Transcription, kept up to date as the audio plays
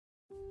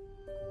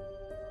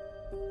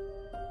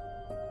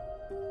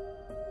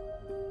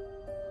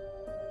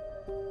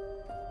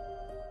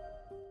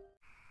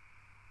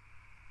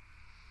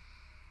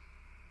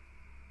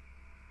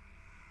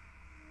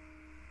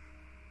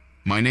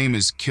My name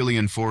is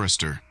Killian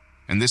Forrester,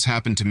 and this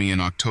happened to me in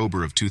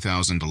October of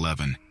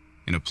 2011,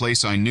 in a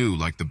place I knew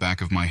like the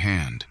back of my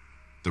hand,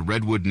 the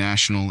Redwood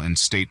National and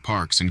State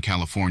Parks in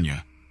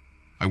California.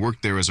 I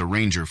worked there as a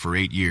ranger for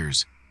 8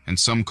 years, and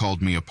some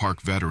called me a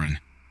park veteran.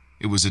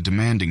 It was a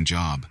demanding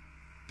job,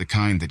 the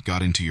kind that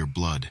got into your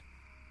blood.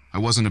 I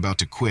wasn't about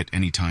to quit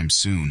anytime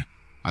soon.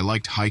 I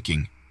liked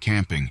hiking,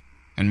 camping,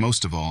 and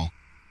most of all,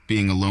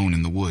 being alone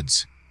in the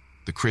woods.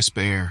 The crisp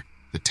air,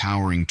 the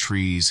towering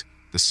trees,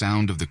 the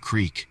sound of the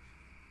creek.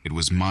 It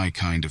was my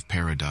kind of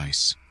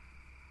paradise.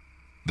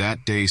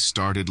 That day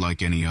started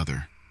like any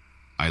other.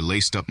 I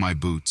laced up my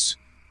boots,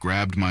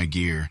 grabbed my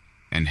gear,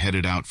 and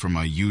headed out for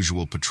my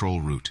usual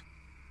patrol route.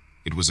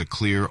 It was a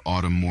clear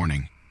autumn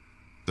morning,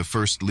 the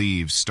first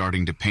leaves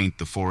starting to paint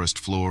the forest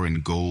floor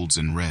in golds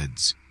and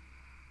reds.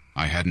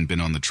 I hadn't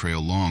been on the trail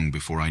long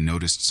before I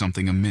noticed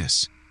something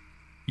amiss.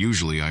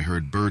 Usually I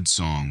heard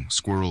birdsong,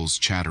 squirrels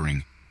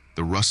chattering,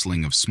 the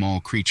rustling of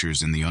small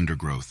creatures in the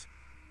undergrowth.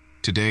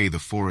 Today the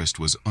forest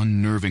was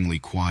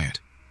unnervingly quiet.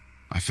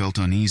 I felt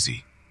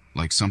uneasy,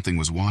 like something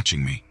was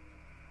watching me.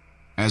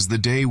 As the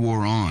day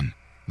wore on,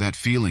 that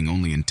feeling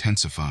only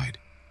intensified.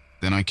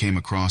 Then I came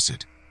across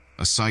it,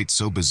 a sight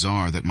so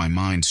bizarre that my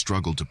mind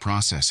struggled to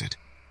process it.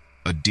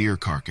 A deer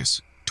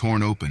carcass,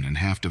 torn open and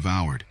half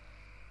devoured.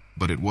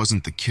 But it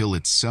wasn't the kill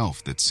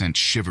itself that sent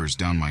shivers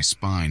down my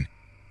spine.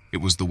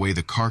 It was the way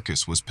the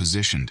carcass was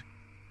positioned.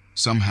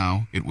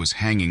 Somehow, it was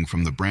hanging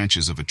from the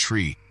branches of a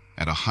tree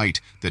at a height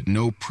that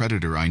no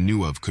predator I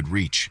knew of could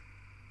reach.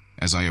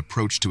 As I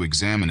approached to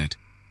examine it,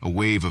 a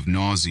wave of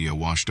nausea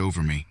washed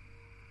over me.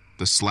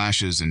 The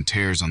slashes and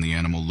tears on the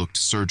animal looked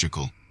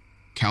surgical,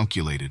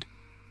 calculated,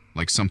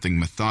 like something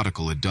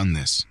methodical had done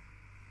this.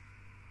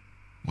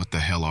 "What the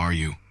hell are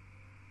you?"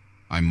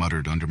 I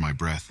muttered under my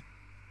breath.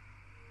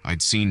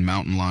 I'd seen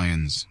mountain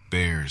lions,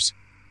 bears,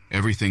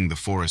 everything the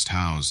forest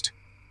housed,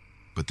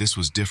 but this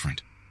was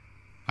different.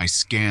 I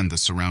scanned the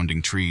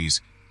surrounding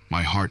trees,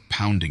 my heart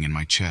pounding in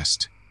my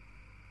chest.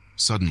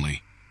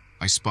 Suddenly,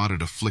 I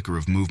spotted a flicker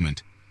of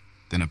movement,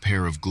 then a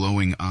pair of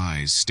glowing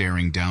eyes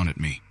staring down at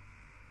me.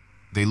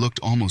 They looked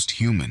almost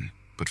human,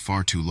 but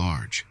far too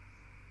large.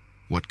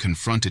 What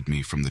confronted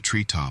me from the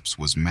treetops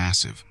was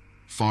massive,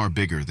 far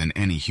bigger than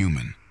any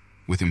human,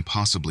 with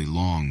impossibly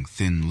long,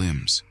 thin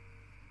limbs.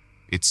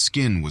 Its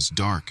skin was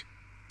dark,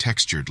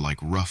 textured like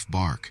rough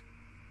bark.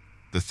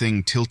 The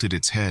thing tilted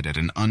its head at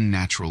an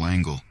unnatural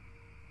angle,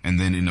 and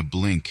then in a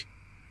blink,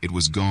 it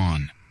was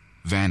gone,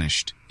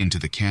 vanished into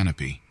the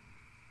canopy.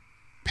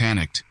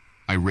 Panicked,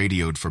 I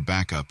radioed for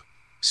backup,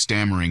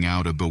 stammering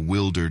out a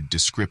bewildered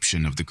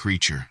description of the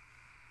creature.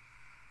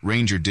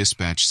 Ranger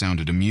dispatch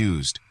sounded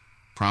amused,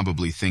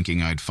 probably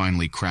thinking I'd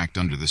finally cracked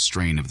under the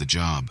strain of the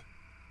job.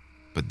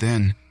 But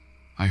then,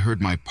 I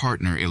heard my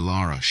partner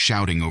Ilara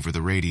shouting over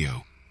the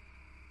radio.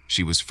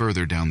 She was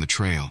further down the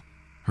trail,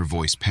 her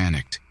voice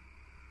panicked.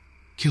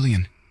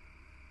 "Killian,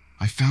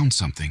 I found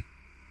something.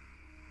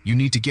 You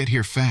need to get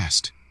here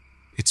fast.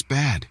 It's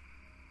bad,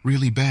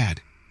 really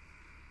bad."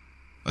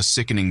 A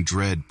sickening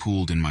dread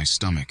pooled in my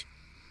stomach.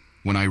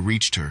 When I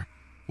reached her,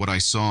 what I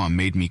saw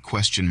made me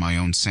question my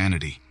own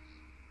sanity.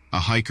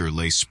 A hiker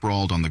lay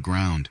sprawled on the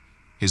ground,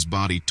 his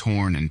body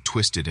torn and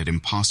twisted at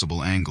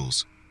impossible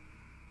angles.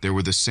 There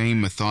were the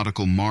same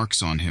methodical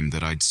marks on him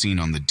that I'd seen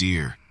on the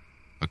deer,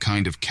 a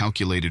kind of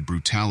calculated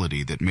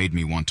brutality that made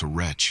me want to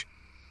retch.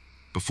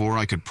 Before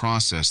I could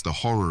process the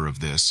horror of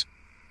this,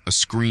 a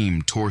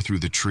scream tore through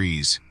the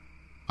trees.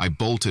 I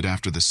bolted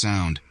after the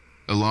sound,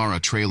 Ilara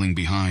trailing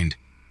behind.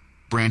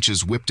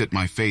 Branches whipped at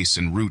my face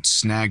and roots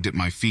snagged at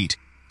my feet,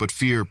 but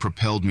fear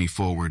propelled me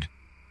forward.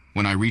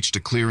 When I reached a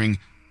clearing,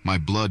 my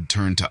blood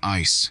turned to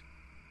ice.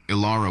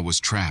 Ilara was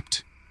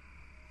trapped.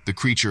 The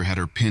creature had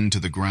her pinned to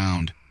the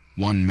ground,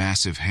 one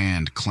massive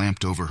hand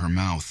clamped over her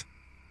mouth.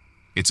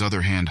 Its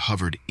other hand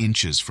hovered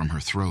inches from her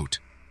throat.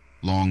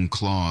 Long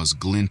claws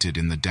glinted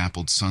in the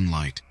dappled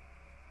sunlight.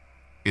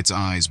 Its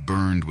eyes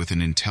burned with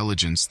an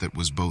intelligence that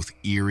was both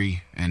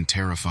eerie and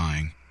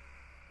terrifying.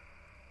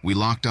 We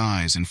locked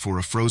eyes, and for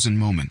a frozen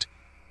moment,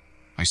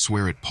 I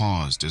swear it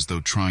paused as though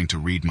trying to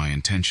read my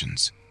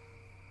intentions.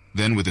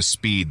 Then, with a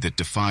speed that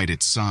defied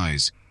its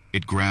size,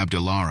 it grabbed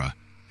Ilara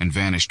and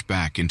vanished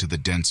back into the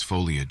dense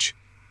foliage.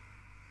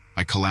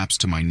 I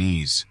collapsed to my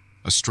knees,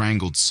 a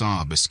strangled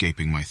sob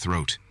escaping my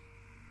throat.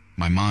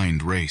 My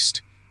mind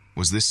raced.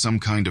 Was this some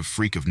kind of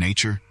freak of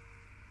nature?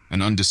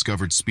 An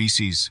undiscovered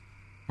species?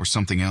 Or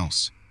something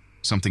else?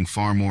 Something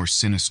far more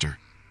sinister?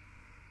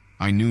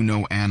 I knew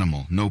no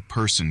animal, no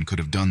person could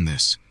have done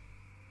this.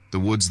 The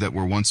woods that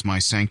were once my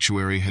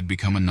sanctuary had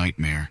become a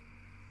nightmare,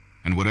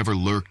 and whatever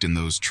lurked in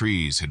those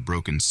trees had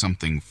broken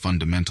something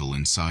fundamental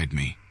inside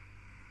me.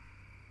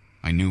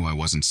 I knew I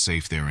wasn't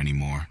safe there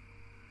anymore.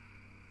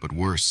 But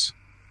worse,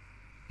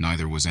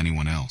 neither was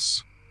anyone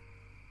else.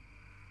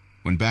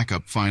 When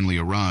backup finally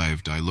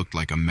arrived, I looked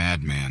like a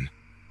madman,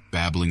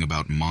 babbling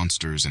about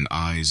monsters and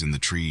eyes in the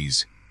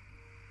trees.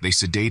 They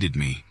sedated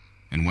me,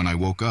 and when I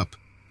woke up,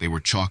 they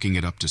were chalking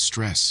it up to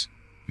stress,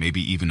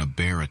 maybe even a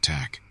bear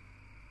attack.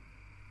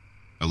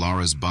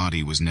 Ilara's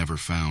body was never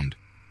found,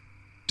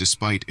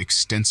 Despite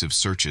extensive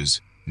searches,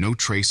 no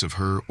trace of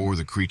her or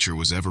the creature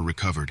was ever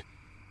recovered,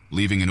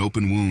 leaving an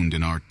open wound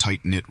in our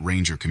tight-knit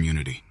ranger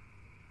community.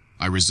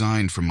 I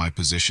resigned from my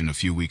position a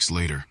few weeks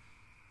later.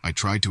 I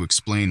tried to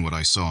explain what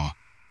I saw,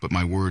 but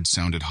my words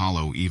sounded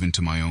hollow even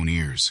to my own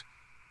ears.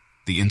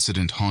 The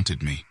incident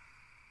haunted me.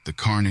 The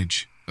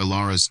carnage,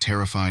 Ilara's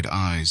terrified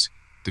eyes,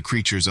 the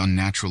creature's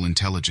unnatural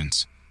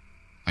intelligence.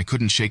 I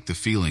couldn't shake the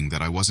feeling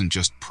that I wasn't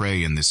just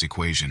prey in this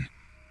equation.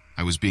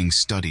 I was being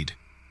studied,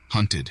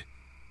 hunted.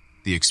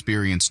 The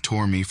experience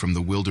tore me from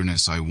the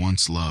wilderness I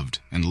once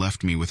loved and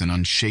left me with an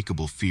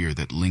unshakable fear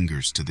that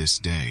lingers to this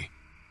day.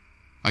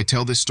 I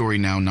tell this story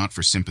now not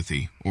for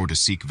sympathy or to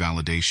seek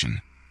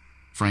validation.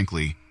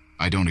 Frankly,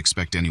 I don't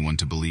expect anyone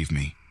to believe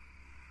me,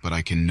 but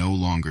I can no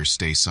longer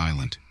stay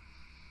silent.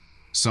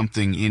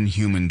 Something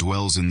inhuman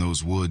dwells in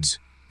those woods,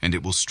 and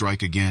it will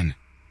strike again.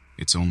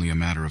 It's only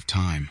a matter of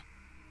time.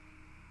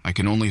 I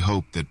can only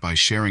hope that by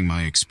sharing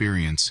my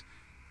experience,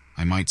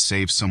 I might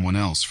save someone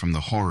else from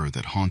the horror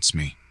that haunts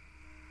me.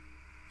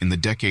 In the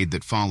decade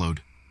that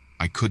followed,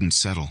 I couldn't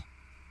settle.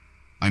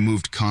 I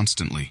moved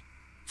constantly,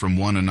 from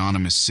one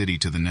anonymous city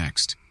to the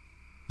next,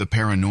 the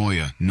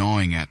paranoia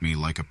gnawing at me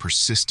like a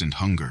persistent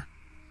hunger.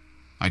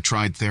 I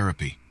tried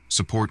therapy,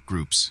 support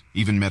groups,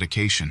 even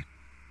medication.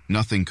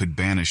 Nothing could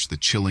banish the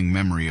chilling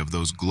memory of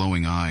those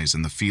glowing eyes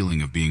and the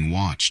feeling of being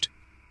watched.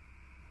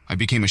 I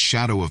became a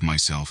shadow of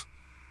myself,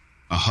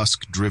 a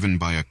husk driven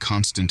by a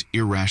constant,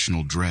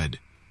 irrational dread.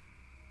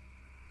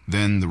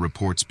 Then the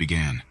reports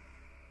began.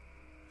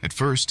 At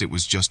first, it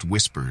was just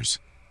whispers,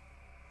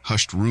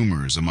 hushed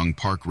rumors among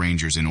park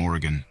rangers in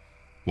Oregon,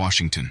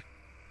 Washington.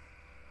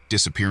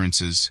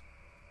 Disappearances,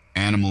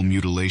 animal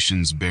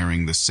mutilations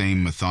bearing the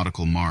same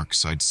methodical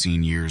marks I'd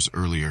seen years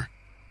earlier.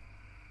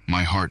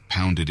 My heart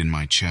pounded in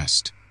my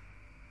chest.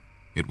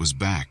 It was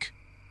back.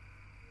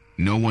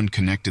 No one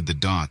connected the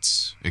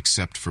dots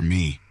except for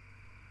me.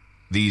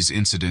 These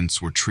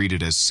incidents were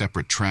treated as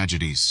separate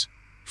tragedies,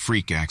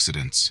 freak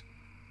accidents.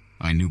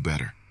 I knew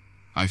better.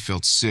 I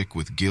felt sick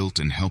with guilt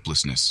and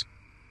helplessness.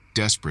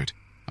 Desperate,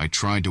 I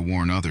tried to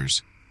warn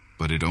others,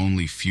 but it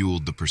only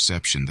fueled the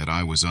perception that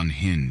I was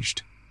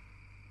unhinged.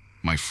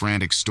 My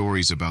frantic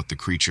stories about the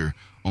creature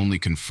only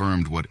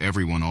confirmed what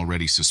everyone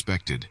already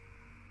suspected.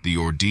 The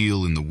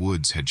ordeal in the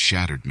woods had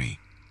shattered me.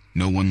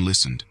 No one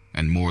listened,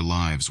 and more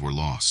lives were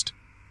lost.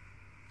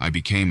 I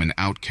became an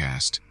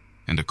outcast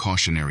and a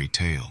cautionary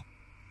tale.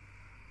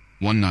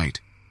 One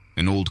night,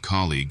 an old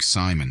colleague,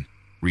 Simon,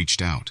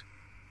 reached out.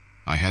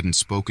 I hadn't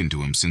spoken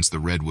to him since the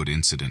Redwood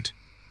incident.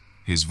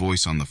 His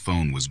voice on the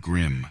phone was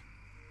grim.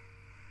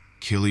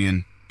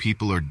 "Killian,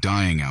 people are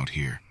dying out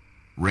here.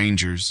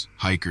 Rangers,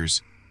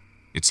 hikers.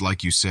 It's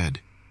like you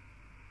said.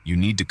 You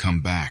need to come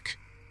back."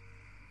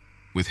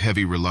 With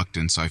heavy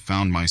reluctance, I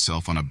found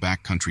myself on a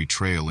backcountry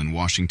trail in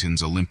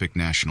Washington's Olympic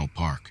National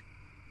Park.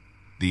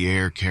 The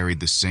air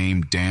carried the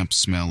same damp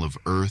smell of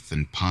earth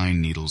and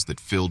pine needles that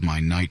filled my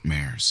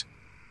nightmares.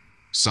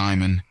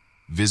 Simon,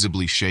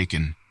 visibly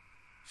shaken,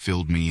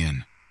 filled me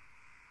in.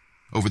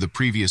 Over the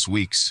previous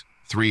weeks,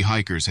 3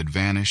 hikers had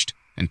vanished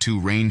and 2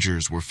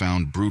 rangers were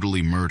found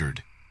brutally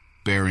murdered,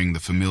 bearing the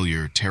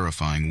familiar,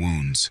 terrifying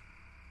wounds.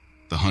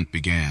 The hunt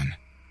began.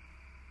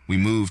 We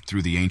moved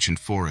through the ancient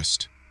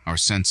forest, our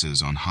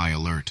senses on high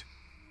alert.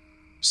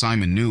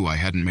 Simon knew I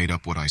hadn't made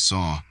up what I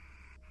saw.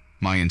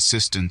 My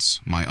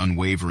insistence, my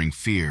unwavering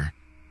fear,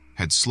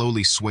 had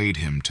slowly swayed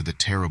him to the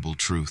terrible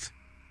truth.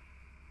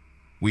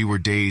 We were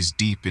days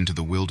deep into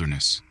the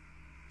wilderness,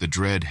 the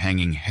dread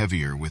hanging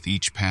heavier with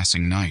each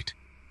passing night.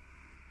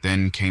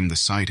 Then came the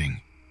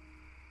sighting.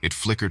 It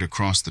flickered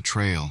across the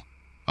trail,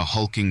 a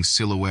hulking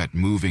silhouette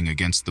moving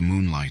against the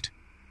moonlight.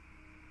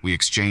 We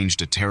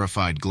exchanged a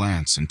terrified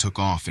glance and took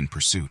off in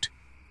pursuit.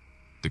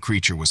 The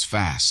creature was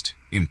fast,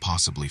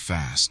 impossibly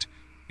fast,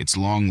 its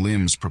long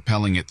limbs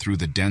propelling it through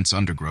the dense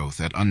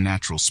undergrowth at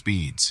unnatural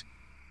speeds.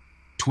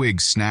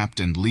 Twigs snapped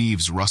and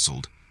leaves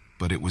rustled,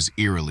 but it was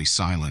eerily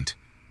silent.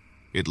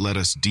 It led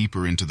us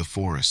deeper into the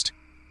forest,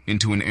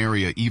 into an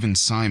area even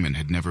Simon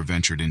had never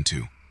ventured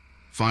into.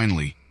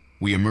 Finally,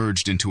 we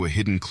emerged into a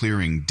hidden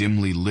clearing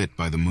dimly lit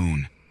by the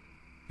moon.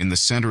 In the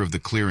center of the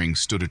clearing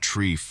stood a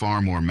tree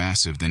far more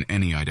massive than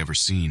any I'd ever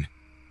seen.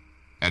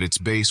 At its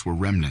base were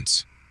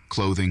remnants,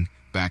 clothing,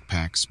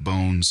 backpacks,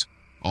 bones,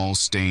 all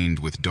stained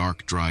with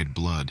dark, dried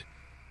blood.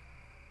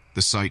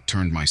 The sight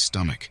turned my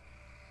stomach.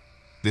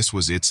 This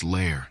was its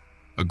lair,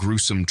 a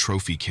gruesome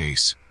trophy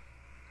case.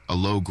 A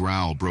low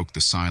growl broke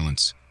the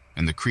silence,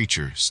 and the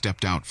creature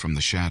stepped out from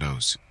the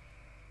shadows.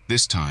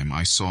 This time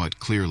I saw it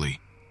clearly,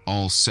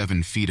 all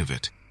 7 feet of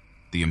it,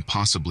 the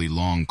impossibly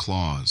long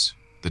claws,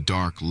 the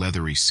dark,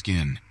 leathery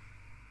skin.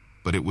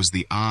 But it was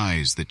the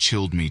eyes that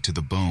chilled me to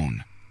the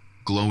bone,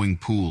 glowing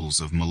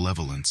pools of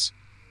malevolence.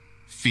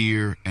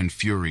 Fear and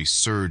fury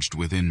surged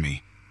within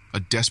me, a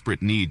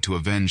desperate need to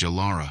avenge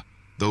Ilara,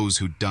 those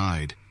who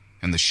died,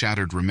 and the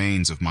shattered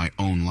remains of my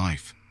own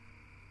life.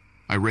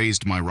 I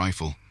raised my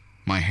rifle,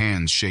 my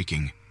hands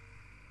shaking.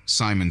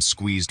 Simon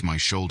squeezed my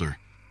shoulder,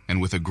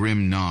 and with a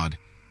grim nod,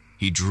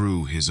 he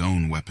drew his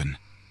own weapon.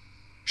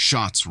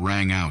 Shots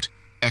rang out,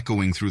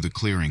 echoing through the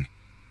clearing.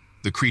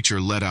 The creature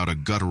let out a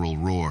guttural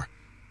roar,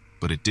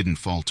 but it didn't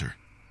falter.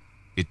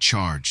 It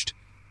charged,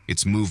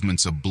 its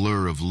movements a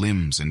blur of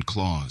limbs and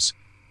claws.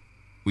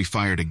 We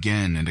fired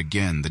again and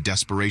again, the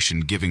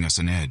desperation giving us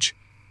an edge.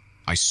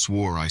 I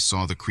swore I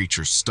saw the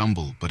creature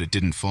stumble, but it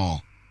didn't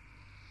fall.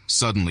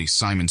 Suddenly,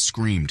 Simon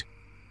screamed.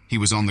 He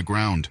was on the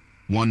ground,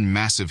 one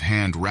massive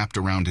hand wrapped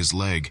around his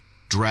leg,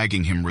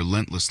 dragging him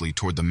relentlessly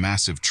toward the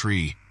massive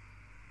tree.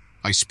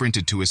 I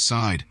sprinted to his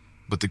side,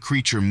 but the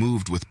creature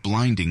moved with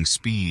blinding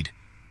speed.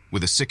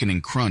 With a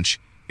sickening crunch,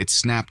 it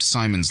snapped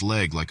Simon's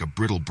leg like a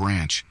brittle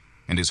branch,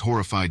 and his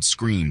horrified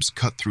screams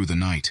cut through the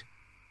night.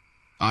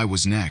 I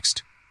was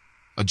next.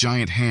 A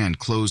giant hand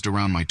closed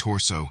around my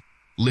torso,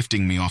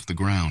 lifting me off the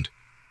ground.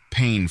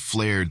 Pain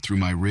flared through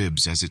my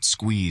ribs as it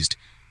squeezed,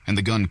 and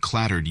the gun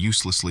clattered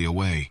uselessly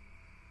away.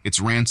 Its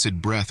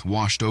rancid breath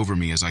washed over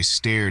me as I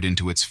stared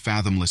into its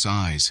fathomless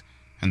eyes,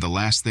 and the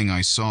last thing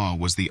I saw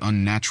was the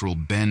unnatural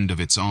bend of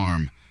its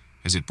arm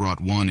as it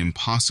brought one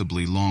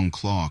impossibly long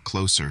claw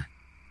closer.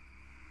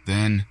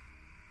 Then,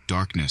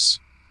 darkness.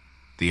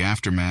 The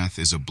aftermath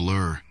is a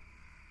blur.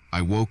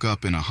 I woke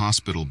up in a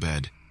hospital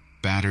bed,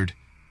 battered,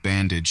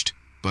 bandaged,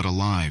 but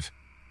alive.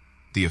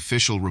 The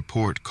official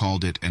report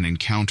called it an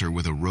encounter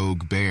with a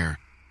rogue bear,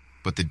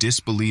 but the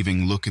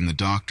disbelieving look in the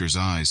doctor's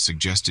eyes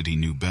suggested he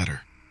knew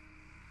better.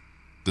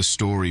 The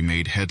story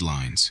made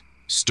headlines,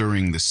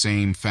 stirring the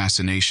same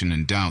fascination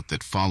and doubt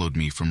that followed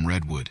me from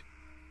Redwood.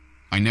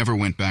 I never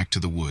went back to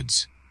the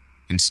woods.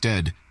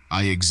 Instead,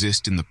 I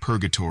exist in the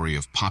purgatory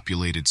of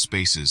populated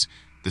spaces,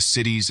 the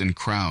cities and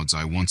crowds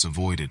I once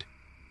avoided.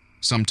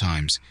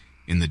 Sometimes,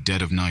 in the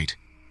dead of night,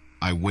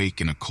 I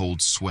wake in a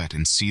cold sweat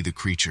and see the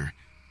creature,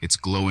 its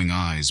glowing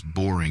eyes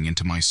boring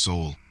into my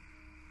soul.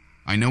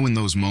 I know in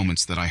those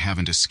moments that I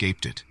haven't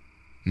escaped it.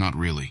 Not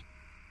really.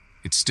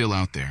 It's still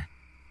out there,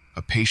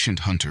 a patient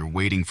hunter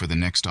waiting for the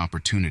next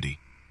opportunity,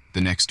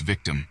 the next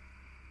victim,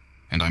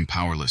 and I'm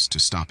powerless to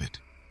stop it.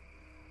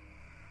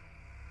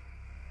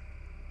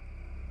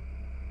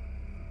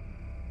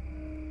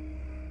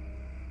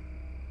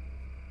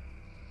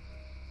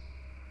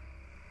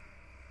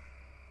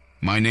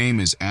 My name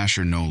is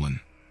Asher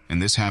Nolan,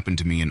 and this happened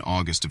to me in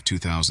August of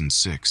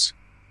 2006.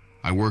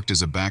 I worked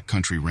as a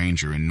backcountry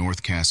ranger in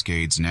North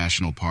Cascades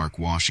National Park,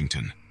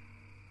 Washington.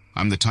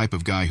 I'm the type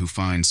of guy who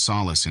finds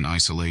solace in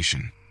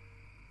isolation.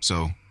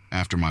 So,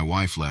 after my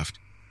wife left,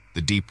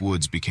 the deep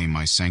woods became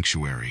my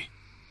sanctuary.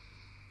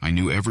 I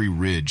knew every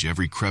ridge,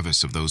 every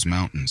crevice of those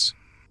mountains.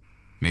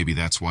 Maybe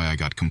that's why I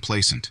got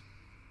complacent,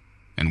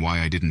 and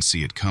why I didn't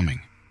see it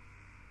coming.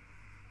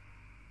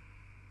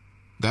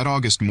 That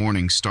August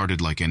morning started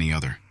like any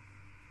other.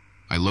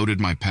 I loaded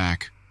my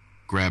pack,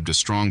 grabbed a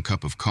strong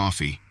cup of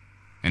coffee,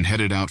 and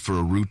headed out for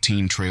a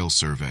routine trail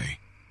survey.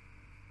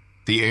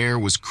 The air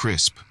was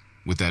crisp,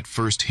 with that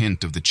first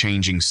hint of the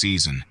changing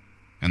season,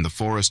 and the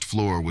forest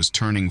floor was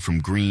turning from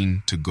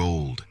green to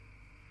gold.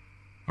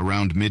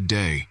 Around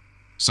midday,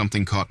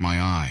 something caught my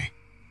eye.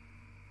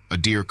 A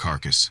deer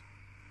carcass,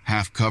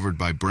 half covered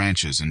by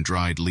branches and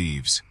dried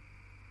leaves.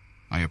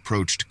 I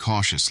approached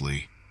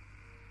cautiously.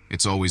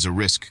 It's always a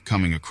risk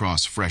coming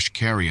across fresh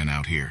carrion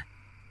out here.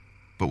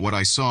 But what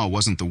I saw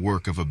wasn't the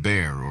work of a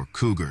bear or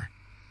cougar.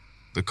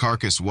 The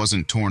carcass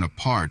wasn't torn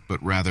apart,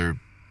 but rather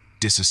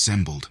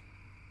disassembled.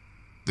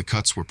 The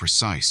cuts were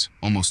precise,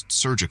 almost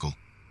surgical,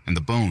 and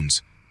the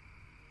bones,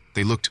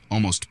 they looked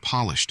almost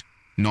polished,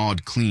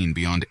 gnawed clean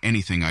beyond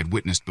anything I'd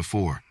witnessed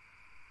before.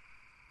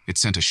 It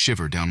sent a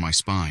shiver down my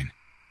spine.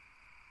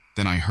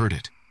 Then I heard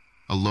it,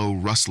 a low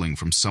rustling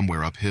from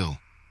somewhere uphill.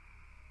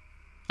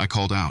 I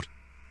called out,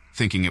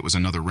 thinking it was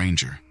another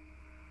ranger.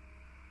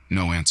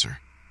 No answer.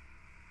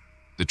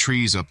 The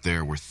trees up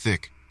there were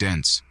thick,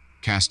 dense,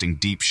 casting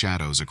deep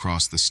shadows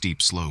across the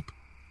steep slope.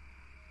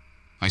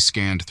 I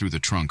scanned through the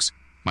trunks,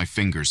 my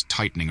fingers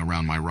tightening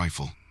around my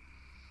rifle.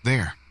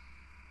 There!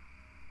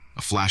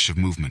 A flash of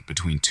movement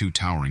between two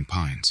towering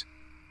pines.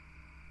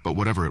 But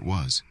whatever it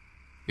was,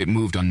 it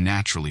moved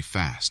unnaturally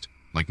fast,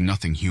 like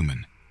nothing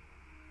human.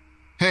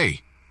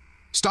 "Hey!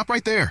 Stop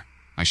right there!"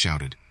 I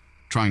shouted,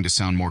 trying to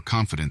sound more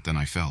confident than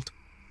I felt.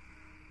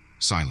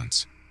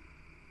 Silence.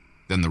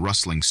 Then the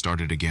rustling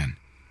started again,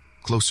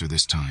 closer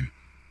this time,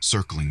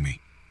 circling me.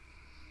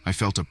 I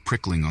felt a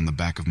prickling on the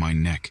back of my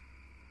neck.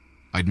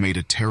 I'd made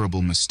a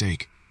terrible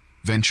mistake,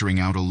 venturing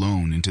out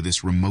alone into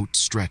this remote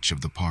stretch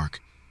of the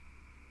park.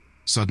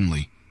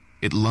 Suddenly,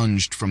 it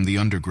lunged from the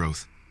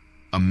undergrowth,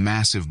 a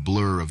massive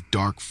blur of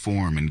dark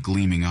form and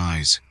gleaming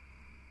eyes.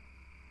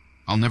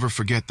 I'll never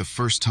forget the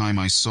first time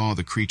I saw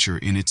the creature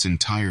in its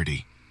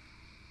entirety.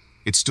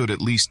 It stood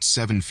at least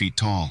 7 feet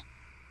tall,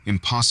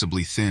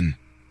 impossibly thin.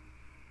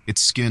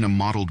 Its skin a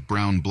mottled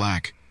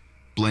brown-black,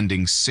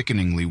 blending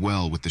sickeningly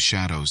well with the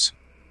shadows.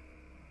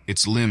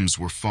 Its limbs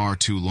were far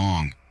too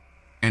long,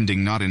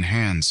 ending not in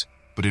hands,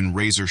 but in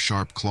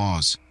razor-sharp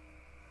claws.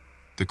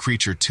 The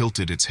creature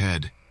tilted its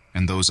head,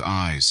 and those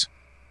eyes,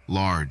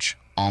 large,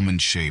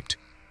 almond-shaped,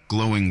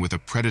 glowing with a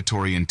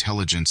predatory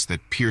intelligence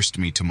that pierced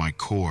me to my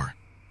core.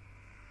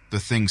 The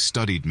thing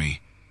studied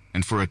me,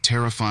 and for a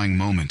terrifying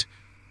moment,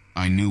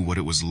 I knew what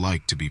it was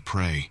like to be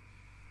prey.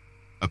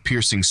 A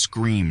piercing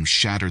scream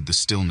shattered the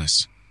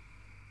stillness.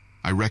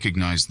 I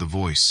recognized the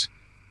voice.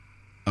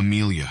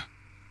 Amelia,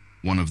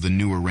 one of the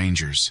newer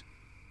rangers.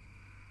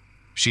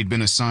 She'd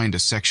been assigned a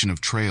section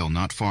of trail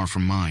not far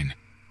from mine.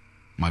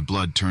 My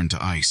blood turned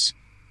to ice.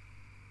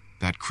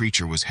 That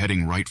creature was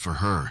heading right for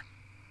her.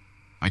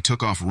 I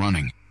took off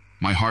running,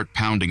 my heart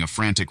pounding a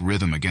frantic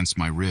rhythm against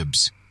my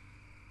ribs.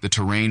 The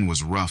terrain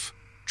was rough,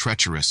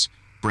 treacherous,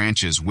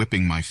 branches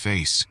whipping my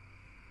face.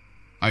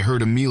 I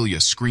heard Amelia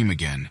scream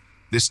again,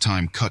 this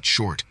time cut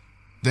short.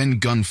 Then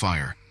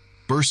gunfire.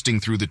 Bursting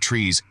through the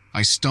trees,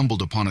 I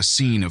stumbled upon a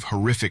scene of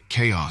horrific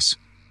chaos.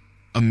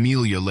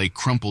 Amelia lay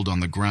crumpled on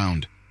the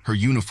ground, her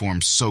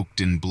uniform soaked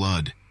in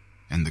blood,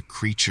 and the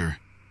creature.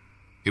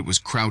 It was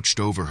crouched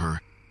over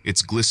her,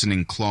 its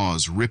glistening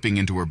claws ripping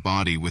into her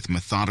body with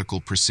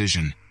methodical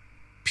precision.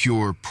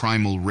 Pure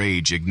primal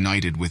rage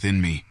ignited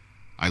within me.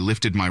 I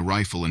lifted my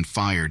rifle and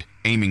fired,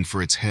 aiming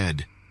for its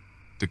head.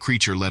 The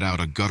creature let out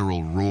a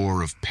guttural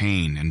roar of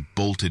pain and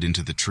bolted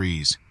into the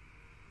trees.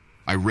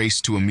 I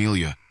raced to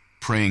Amelia,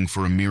 praying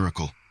for a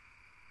miracle.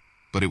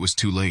 But it was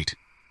too late.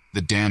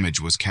 The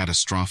damage was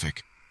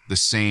catastrophic, the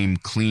same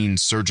clean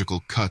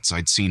surgical cuts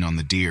I'd seen on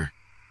the deer.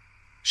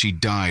 She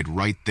died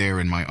right there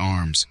in my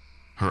arms,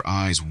 her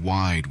eyes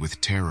wide with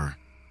terror.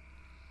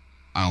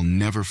 I'll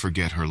never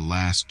forget her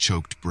last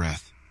choked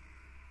breath.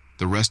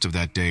 The rest of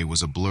that day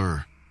was a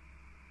blur.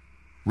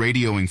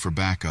 Radioing for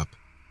backup,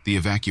 the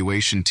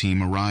evacuation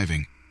team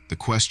arriving, the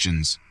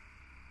questions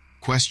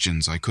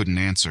I couldn't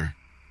answer.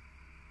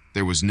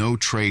 There was no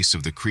trace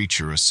of the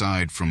creature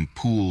aside from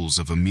pools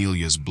of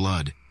Amelia's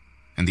blood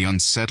and the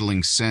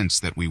unsettling sense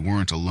that we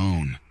weren't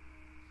alone.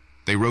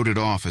 They wrote it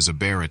off as a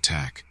bear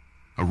attack,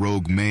 a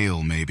rogue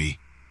male maybe,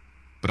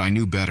 but I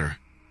knew better.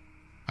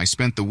 I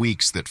spent the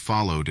weeks that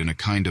followed in a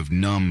kind of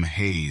numb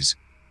haze,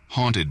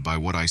 haunted by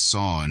what I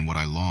saw and what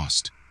I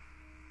lost.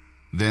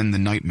 Then the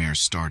nightmares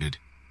started.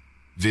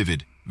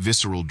 Vivid,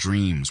 visceral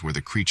dreams where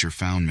the creature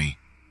found me,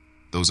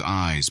 those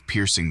eyes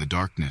piercing the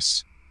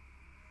darkness.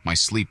 My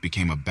sleep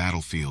became a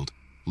battlefield,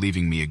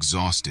 leaving me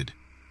exhausted,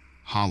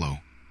 hollow.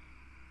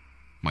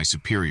 My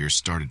superiors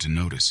started to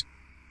notice.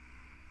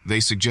 They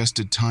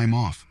suggested time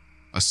off,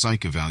 a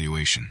psych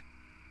evaluation,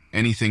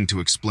 anything to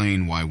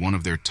explain why one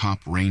of their top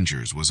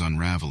rangers was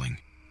unraveling.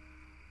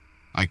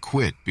 I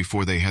quit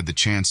before they had the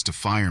chance to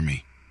fire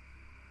me.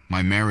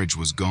 My marriage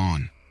was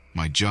gone,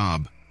 my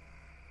job,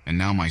 and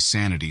now my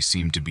sanity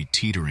seemed to be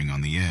teetering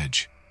on the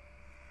edge.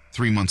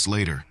 3 months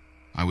later,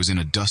 I was in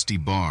a dusty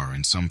bar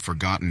in some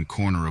forgotten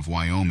corner of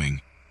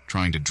Wyoming,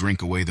 trying to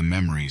drink away the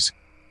memories,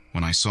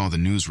 when I saw the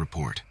news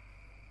report.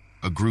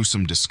 A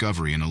gruesome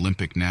discovery in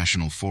Olympic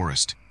National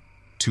Forest.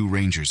 2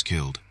 rangers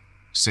killed,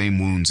 same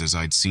wounds as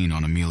I'd seen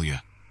on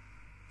Amelia.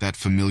 That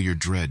familiar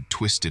dread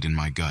twisted in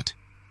my gut.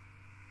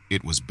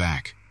 It was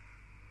back.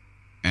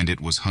 And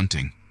it was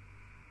hunting.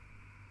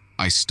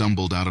 I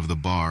stumbled out of the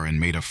bar and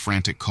made a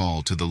frantic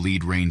call to the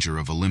lead ranger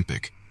of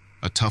Olympic,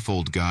 a tough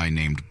old guy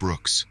named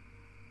Brooks.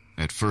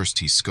 At first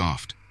he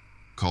scoffed,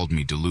 called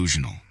me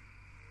delusional.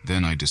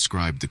 Then I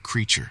described the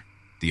creature,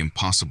 the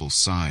impossible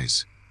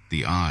size,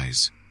 the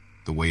eyes,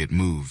 the way it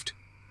moved,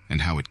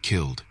 and how it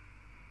killed.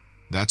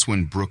 That's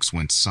when Brooks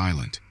went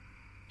silent.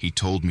 He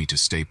told me to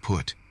stay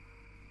put,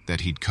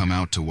 that he'd come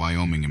out to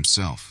Wyoming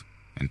himself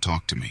and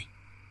talk to me.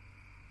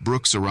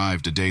 Brooks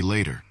arrived a day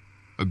later,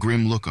 a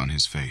grim look on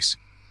his face.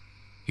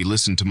 He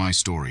listened to my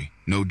story,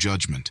 no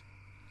judgment,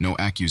 no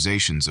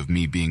accusations of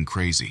me being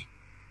crazy.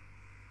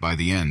 By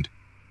the end,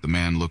 the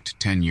man looked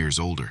 10 years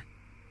older.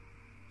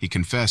 He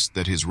confessed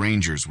that his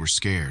rangers were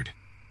scared,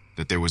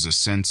 that there was a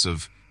sense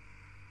of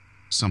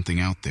something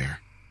out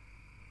there,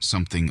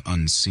 something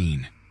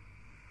unseen.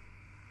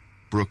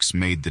 Brooks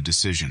made the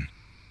decision.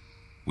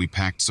 We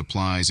packed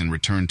supplies and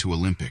returned to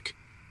Olympic,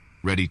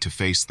 ready to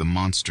face the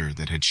monster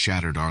that had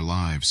shattered our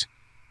lives.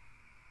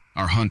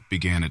 Our hunt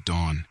began at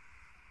dawn.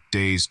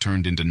 Days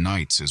turned into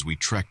nights as we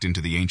trekked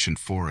into the ancient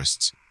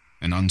forests,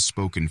 an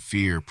unspoken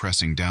fear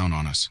pressing down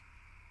on us.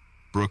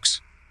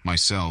 Brooks,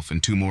 myself,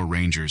 and 2 more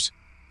rangers,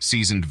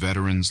 seasoned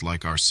veterans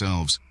like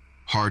ourselves,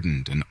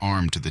 hardened and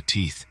armed to the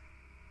teeth.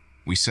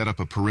 We set up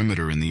a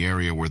perimeter in the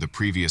area where the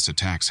previous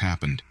attacks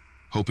happened,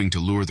 hoping to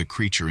lure the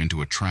creature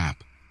into a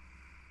trap.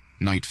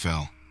 Night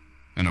fell,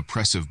 an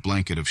oppressive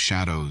blanket of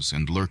shadows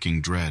and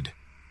lurking dread.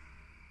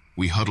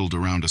 We huddled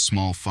around a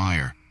small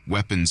fire,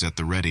 weapons at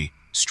the ready,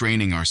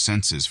 straining our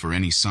senses for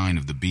any sign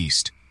of the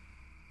beast.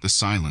 The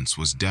silence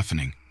was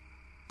deafening,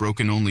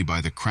 broken only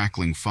by the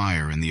crackling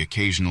fire and the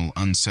occasional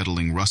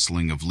unsettling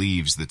rustling of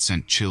leaves that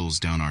sent chills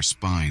down our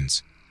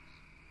spines.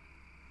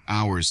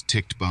 Hours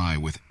ticked by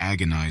with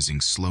agonizing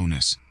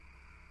slowness.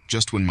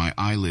 Just when my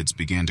eyelids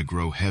began to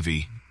grow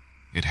heavy,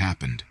 it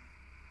happened.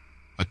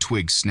 A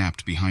twig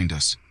snapped behind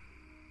us.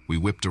 We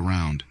whipped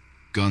around,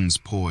 guns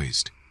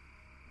poised.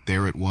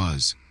 There it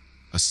was,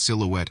 a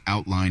silhouette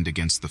outlined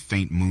against the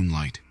faint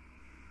moonlight.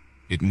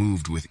 It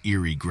moved with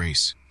eerie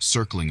grace,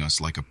 circling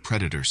us like a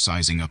predator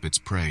sizing up its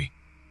prey.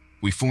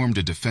 We formed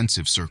a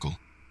defensive circle,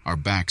 our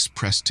backs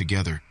pressed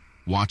together,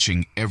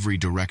 watching every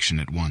direction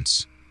at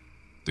once.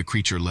 The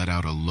creature let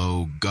out a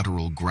low,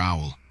 guttural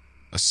growl,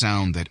 a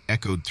sound that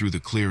echoed through the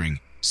clearing,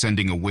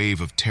 sending a wave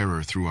of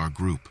terror through our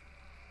group.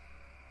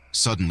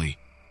 Suddenly,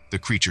 the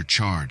creature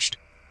charged.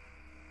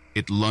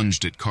 It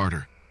lunged at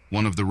Carter,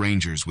 one of the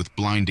rangers, with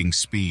blinding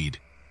speed.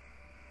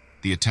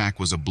 The attack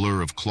was a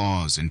blur of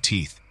claws and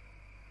teeth.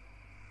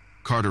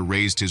 Carter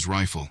raised his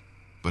rifle,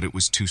 but it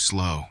was too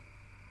slow.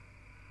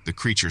 The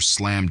creature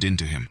slammed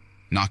into him,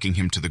 knocking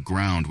him to the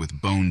ground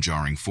with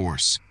bone-jarring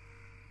force.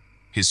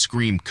 His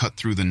scream cut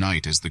through the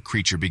night as the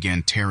creature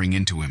began tearing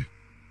into him.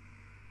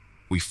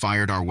 We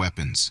fired our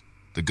weapons,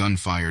 the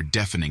gunfire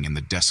deafening in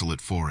the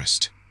desolate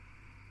forest.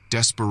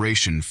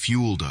 Desperation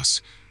fueled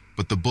us,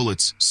 but the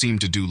bullets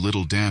seemed to do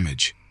little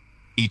damage.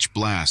 Each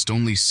blast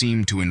only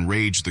seemed to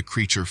enrage the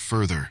creature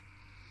further.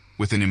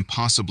 With an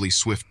impossibly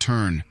swift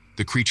turn,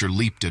 the creature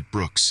leaped at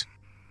Brooks.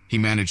 He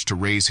managed to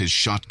raise his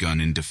shotgun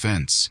in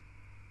defense.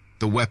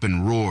 The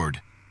weapon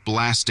roared,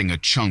 blasting a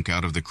chunk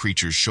out of the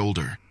creature's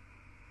shoulder.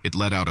 It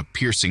let out a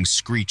piercing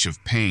screech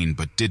of pain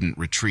but didn't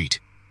retreat.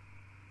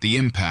 The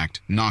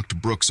impact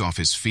knocked Brooks off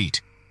his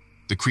feet.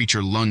 The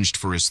creature lunged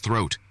for his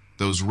throat,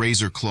 those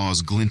razor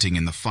claws glinting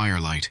in the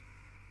firelight.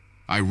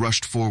 I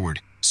rushed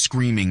forward,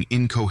 screaming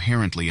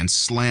incoherently, and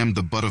slammed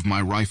the butt of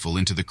my rifle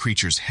into the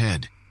creature's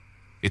head.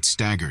 It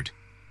staggered,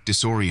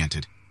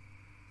 disoriented.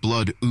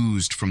 Blood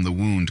oozed from the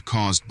wound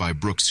caused by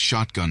Brooks'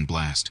 shotgun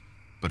blast,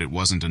 but it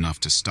wasn't enough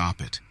to stop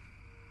it.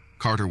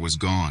 Carter was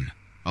gone,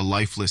 a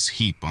lifeless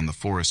heap on the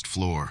forest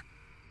floor.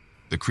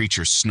 The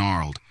creature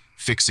snarled,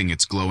 fixing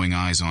its glowing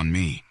eyes on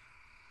me.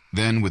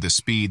 Then, with a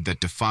speed that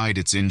defied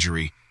its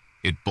injury,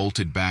 it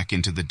bolted back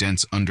into the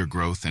dense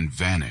undergrowth and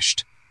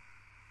vanished.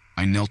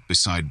 I knelt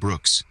beside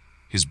Brooks,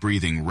 his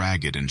breathing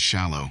ragged and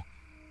shallow.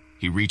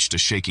 He reached a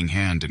shaking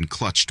hand and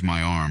clutched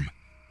my arm.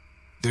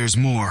 "There's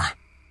more,"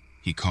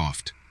 he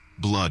coughed,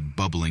 blood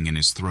bubbling in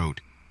his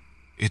throat.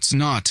 "It's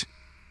not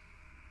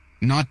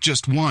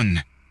just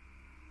one."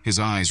 His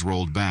eyes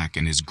rolled back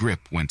and his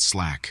grip went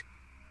slack.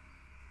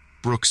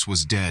 Brooks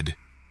was dead.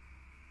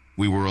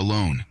 We were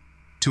alone,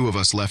 two of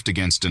us left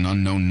against an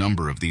unknown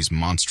number of these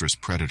monstrous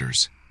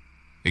predators.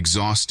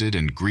 Exhausted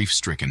and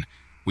grief-stricken,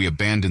 we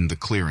abandoned the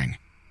clearing,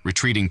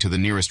 retreating to the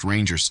nearest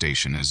ranger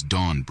station as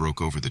dawn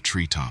broke over the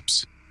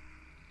treetops.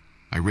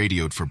 I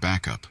radioed for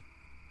backup,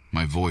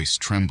 my voice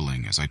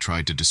trembling as I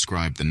tried to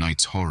describe the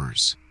night's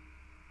horrors.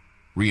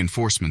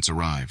 Reinforcements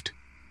arrived,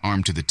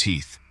 armed to the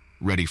teeth,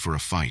 ready for a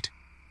fight.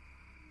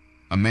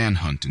 A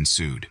manhunt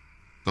ensued,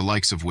 the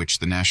likes of which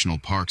the national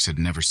parks had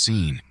never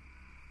seen.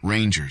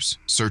 Rangers,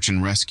 search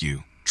and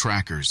rescue,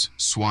 trackers,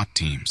 SWAT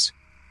teams.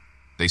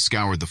 They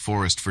scoured the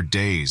forest for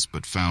days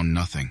but found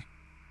nothing.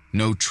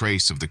 No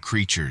trace of the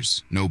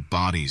creatures, no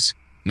bodies,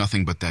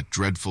 nothing but that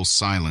dreadful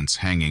silence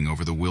hanging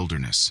over the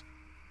wilderness.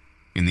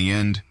 In the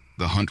end,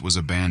 the hunt was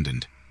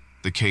abandoned,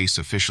 the case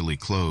officially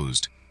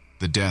closed,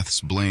 the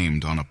deaths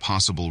blamed on a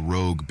possible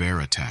rogue bear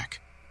attack.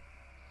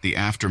 The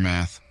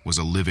aftermath was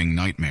a living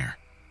nightmare.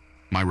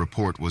 My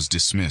report was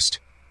dismissed.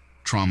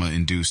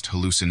 Trauma-induced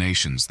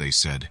hallucinations, they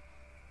said.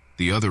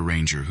 The other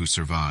ranger who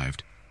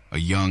survived, a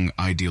young,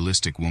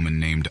 idealistic woman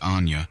named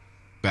Anya,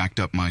 backed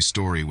up my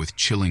story with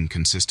chilling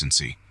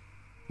consistency.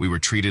 We were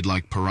treated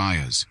like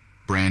pariahs,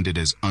 branded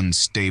as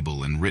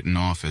unstable and written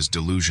off as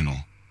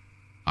delusional.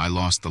 I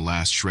lost the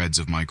last shreds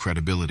of my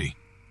credibility,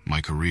 my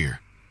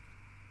career.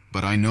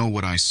 But I know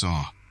what I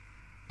saw.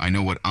 I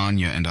know what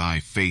Anya and I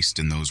faced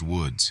in those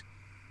woods.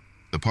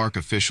 The park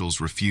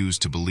officials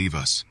refused to believe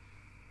us,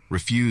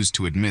 refused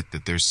to admit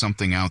that there's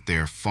something out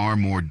there far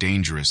more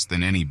dangerous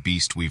than any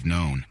beast we've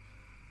known.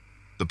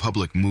 The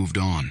public moved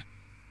on,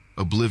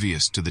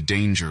 oblivious to the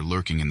danger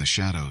lurking in the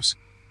shadows.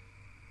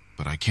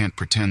 But I can't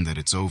pretend that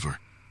it's over.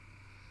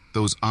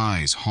 Those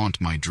eyes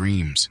haunt my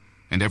dreams,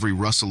 and every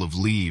rustle of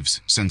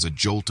leaves sends a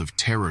jolt of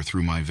terror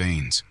through my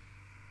veins.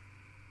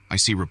 I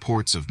see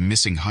reports of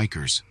missing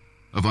hikers,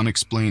 of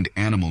unexplained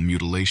animal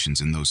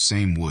mutilations in those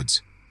same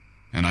woods,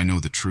 and I know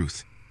the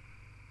truth.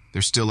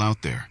 They're still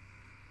out there,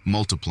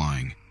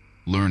 multiplying,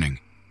 learning,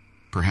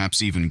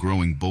 perhaps even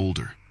growing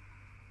bolder.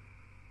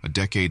 A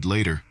decade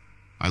later,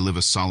 I live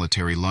a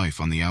solitary life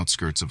on the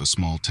outskirts of a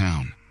small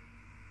town.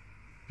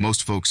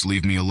 Most folks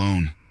leave me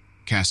alone,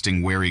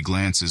 casting wary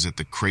glances at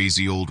the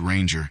crazy old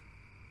ranger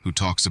who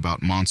talks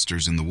about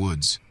monsters in the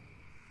woods.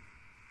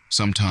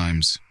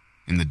 Sometimes,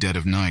 in the dead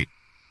of night,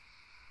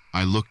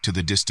 I look to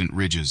the distant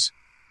ridges,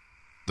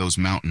 those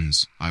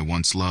mountains I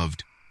once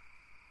loved,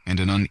 and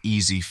an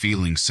uneasy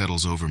feeling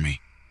settles over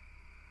me.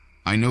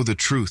 I know the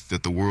truth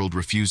that the world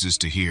refuses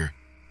to hear,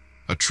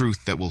 a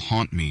truth that will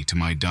haunt me to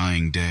my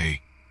dying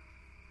day.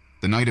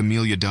 The night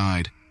Amelia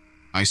died,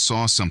 I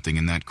saw something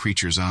in that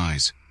creature's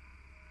eyes.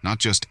 Not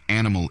just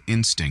animal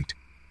instinct,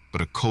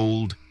 but a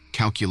cold,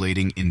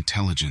 calculating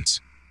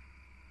intelligence.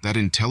 That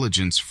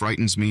intelligence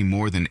frightens me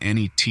more than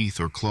any teeth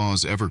or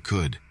claws ever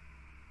could.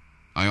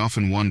 I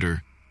often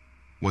wonder,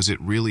 was it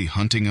really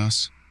hunting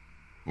us,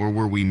 or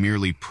were we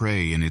merely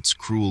prey in its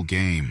cruel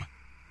game?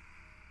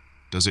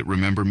 Does it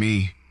remember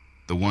me,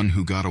 the one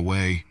who got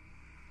away,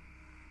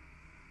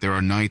 There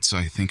are nights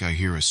I think I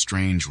hear a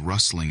strange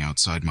rustling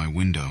outside my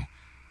window,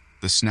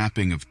 the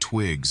snapping of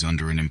twigs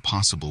under an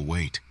impossible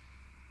weight.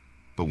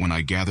 But when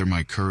I gather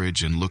my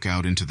courage and look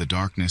out into the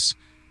darkness,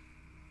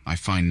 I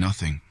find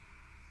nothing.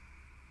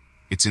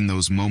 It's in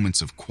those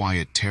moments of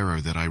quiet terror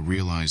that I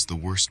realize the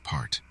worst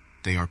part.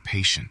 They are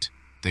patient,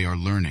 they are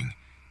learning,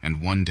 and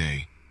one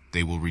day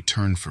they will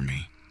return for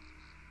me.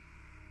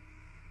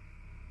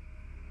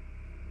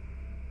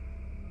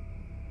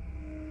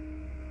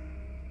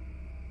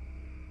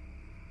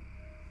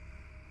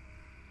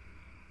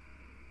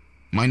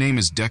 My name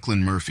is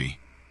Declan Murphy,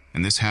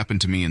 and this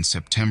happened to me in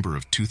September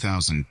of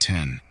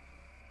 2010.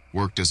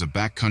 Worked as a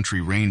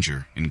backcountry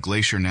ranger in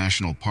Glacier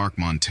National Park,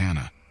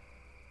 Montana.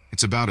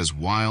 It's about as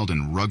wild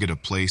and rugged a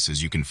place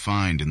as you can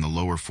find in the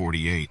lower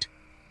 48.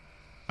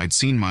 I'd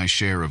seen my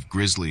share of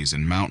grizzlies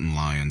and mountain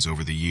lions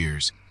over the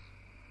years,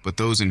 but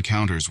those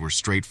encounters were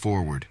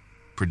straightforward,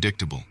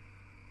 predictable.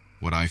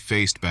 What I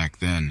faced back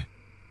then,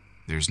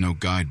 there's no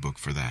guidebook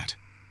for that.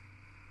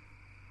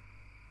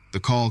 The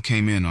call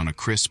came in on a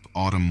crisp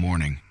autumn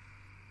morning.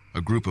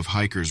 A group of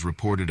hikers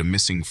reported a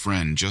missing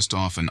friend just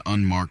off an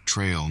unmarked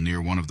trail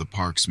near one of the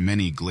park's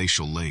many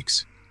glacial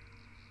lakes.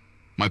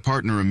 My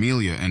partner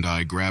Amelia and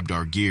I grabbed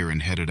our gear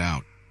and headed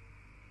out.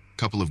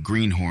 Couple of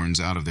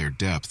greenhorns out of their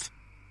depth,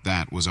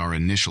 that was our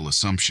initial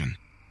assumption.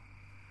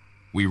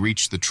 We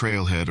reached the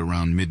trailhead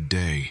around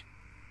midday.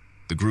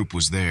 The group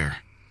was there,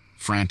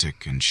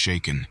 frantic and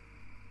shaken.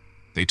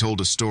 They told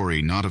a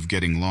story not of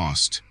getting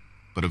lost,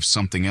 but of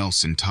something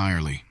else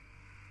entirely.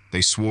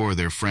 They swore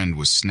their friend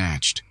was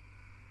snatched,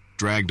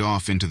 dragged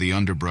off into the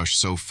underbrush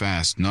so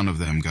fast none of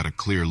them got a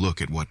clear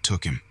look at what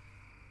took him.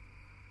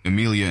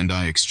 Amelia and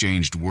I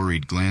exchanged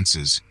worried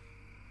glances.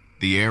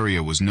 The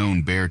area was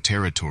known bear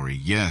territory,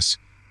 yes,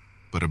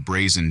 but a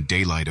brazen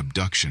daylight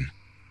abduction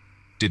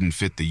didn't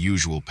fit the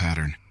usual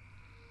pattern.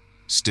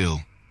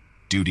 Still,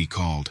 duty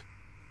called.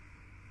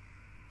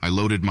 I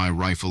loaded my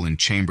rifle and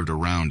chambered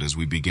around as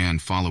we began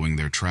following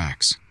their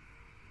tracks.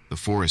 The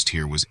forest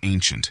here was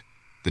ancient,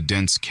 the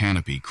dense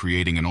canopy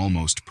creating an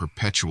almost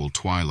perpetual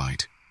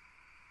twilight.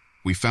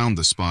 We found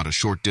the spot a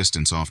short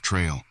distance off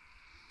trail.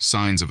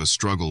 Signs of a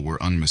struggle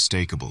were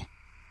unmistakable.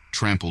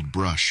 Trampled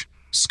brush,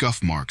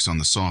 scuff marks on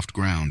the soft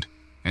ground,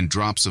 and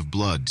drops of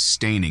blood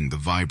staining the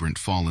vibrant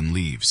fallen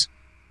leaves.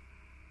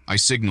 I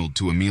signaled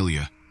to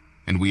Amelia,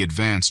 and we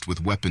advanced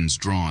with weapons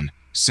drawn,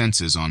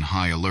 senses on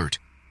high alert.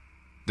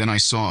 Then I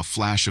saw a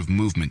flash of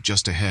movement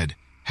just ahead,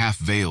 half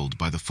veiled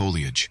by the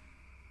foliage.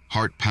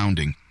 Heart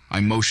pounding, I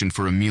motioned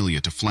for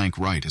Amelia to flank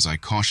right as I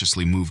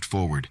cautiously moved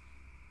forward.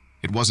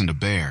 It wasn't a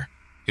bear.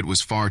 It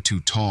was far too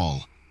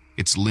tall,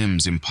 its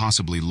limbs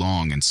impossibly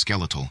long and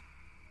skeletal.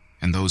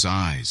 And those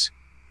eyes,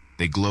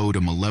 they glowed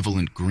a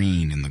malevolent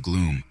green in the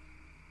gloom.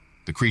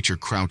 The creature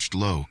crouched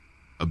low,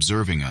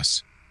 observing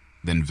us,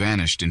 then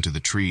vanished into the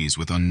trees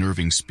with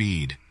unnerving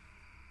speed.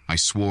 I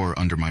swore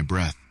under my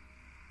breath.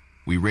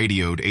 We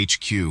radioed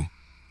HQ,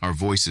 our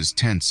voices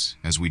tense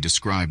as we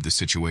described the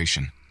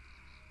situation.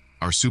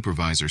 Our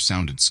supervisor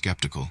sounded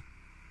skeptical,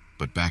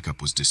 but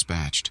backup was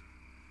dispatched.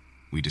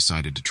 We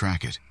decided to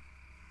track it,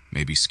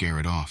 maybe scare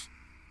it off,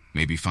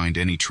 maybe find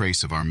any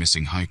trace of our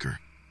missing hiker,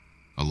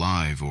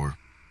 alive or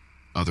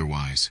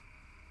otherwise.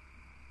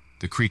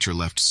 The creature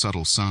left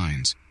subtle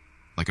signs,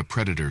 like a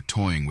predator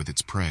toying with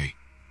its prey.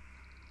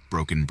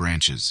 Broken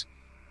branches,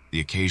 the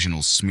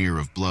occasional smear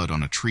of blood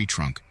on a tree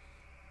trunk,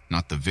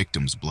 not the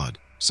victim's blood,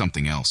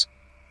 something else.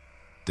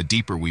 The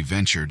deeper we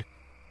ventured,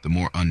 the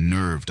more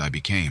unnerved I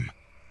became.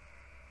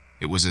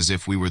 It was as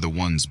if we were the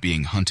ones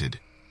being hunted.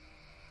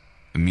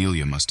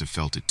 Amelia must have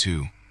felt it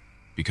too,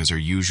 because her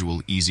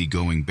usual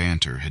easygoing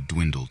banter had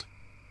dwindled.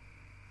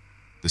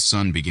 The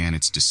sun began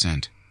its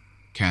descent,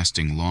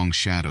 casting long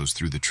shadows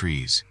through the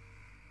trees.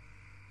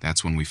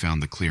 That's when we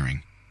found the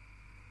clearing.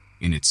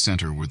 In its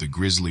center were the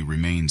grisly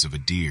remains of a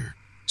deer,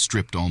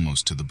 stripped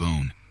almost to the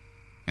bone,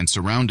 and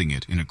surrounding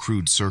it in a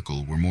crude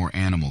circle were more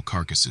animal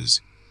carcasses,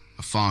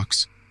 a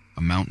fox,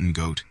 a mountain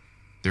goat,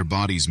 their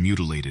bodies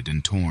mutilated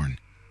and torn.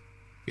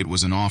 It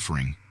was an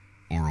offering,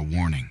 or a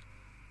warning.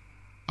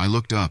 I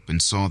looked up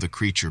and saw the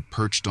creature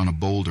perched on a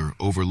boulder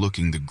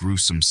overlooking the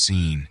gruesome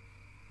scene.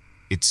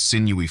 Its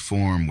sinewy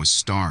form was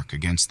stark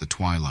against the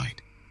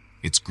twilight,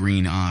 its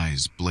green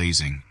eyes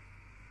blazing.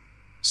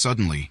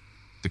 Suddenly,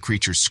 the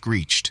creature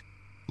screeched,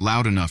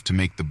 loud enough to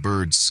make the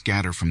birds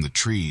scatter from the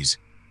trees,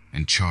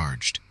 and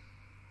charged.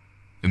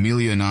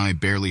 Amelia and I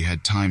barely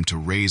had time to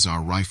raise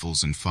our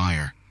rifles and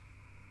fire.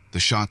 The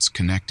shots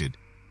connected,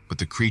 but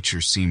the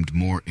creature seemed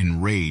more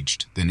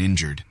enraged than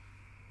injured.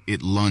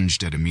 It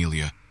lunged at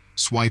Amelia,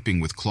 swiping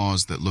with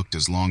claws that looked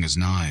as long as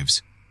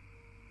knives.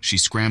 She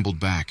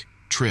scrambled back,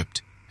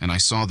 tripped, and I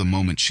saw the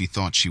moment she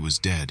thought she was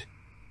dead.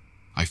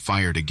 I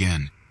fired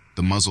again,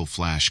 the muzzle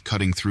flash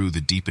cutting through the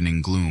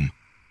deepening gloom.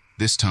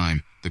 This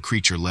time, the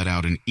creature let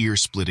out an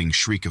ear-splitting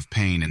shriek of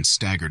pain and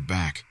staggered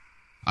back.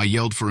 I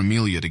yelled for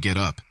Amelia to get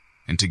up,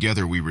 and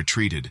together we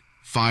retreated,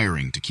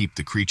 firing to keep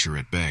the creature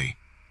at bay.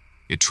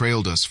 It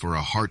trailed us for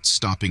a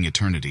heart-stopping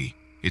eternity,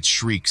 its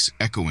shrieks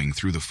echoing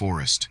through the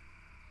forest.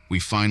 we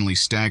finally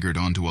staggered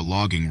onto a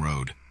logging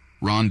road,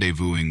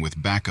 rendezvousing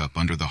with backup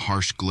under the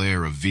harsh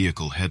glare of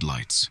vehicle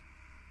headlights.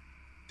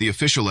 The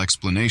official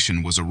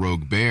explanation was a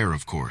rogue bear,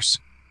 of course,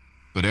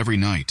 but every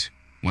night,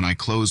 when I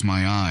close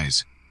my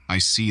eyes, I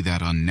see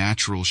that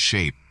unnatural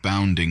shape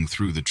bounding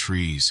through the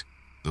trees,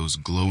 those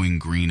glowing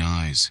green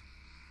eyes.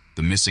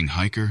 The missing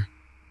hiker?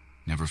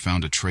 Never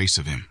found a trace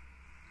of him.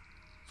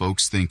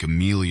 Folks think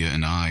Amelia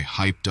and I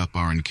hyped up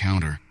our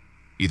encounter,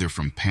 either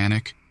from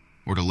panic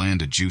or to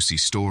land a juicy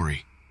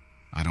story.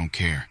 I don't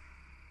care.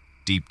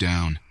 Deep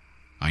down,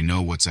 I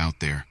know what's out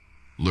there,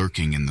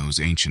 lurking in those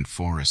ancient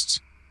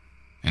forests.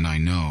 And I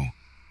know,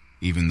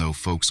 even though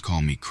folks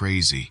call me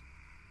crazy,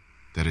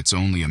 that it's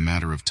only a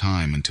matter of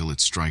time until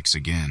it strikes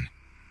again.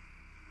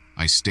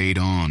 I stayed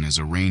on as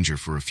a ranger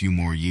for a few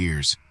more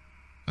years,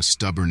 a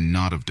stubborn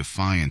knot of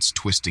defiance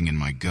twisting in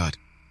my gut,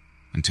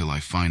 until I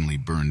finally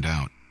burned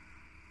out.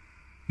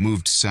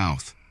 Moved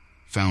south,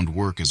 found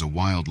work as a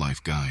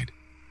wildlife guide,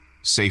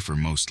 safer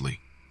mostly.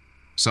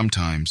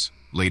 Sometimes,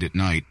 late at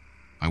night,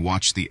 I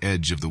watch the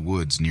edge of the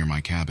woods near my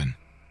cabin.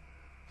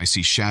 I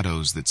see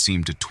shadows that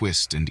seem to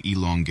twist and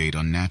elongate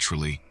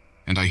unnaturally,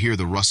 and I hear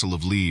the rustle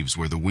of leaves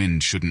where the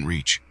wind shouldn't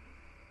reach.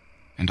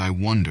 And I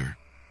wonder,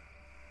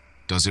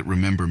 does it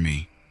remember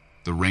me,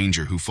 the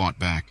ranger who fought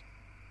back?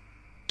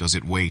 Does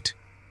it wait,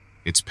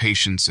 its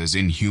patience as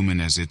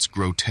inhuman as its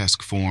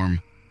grotesque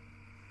form?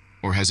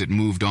 Or has it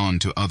moved on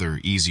to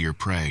other, easier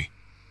prey?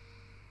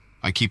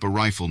 I keep a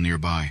rifle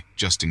nearby,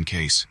 just in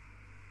case.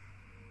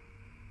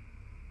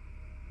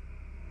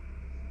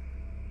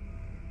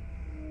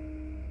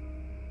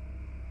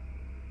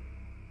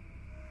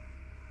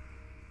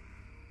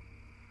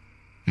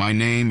 My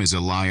name is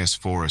Elias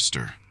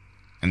Forrester,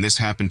 and this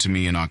happened to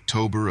me in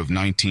October of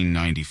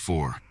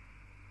 1994.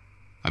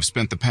 I've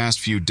spent the past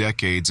few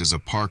decades as a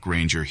park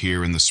ranger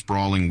here in the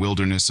sprawling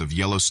wilderness of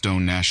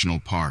Yellowstone National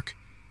Park.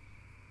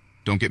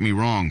 Don't get me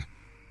wrong,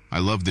 I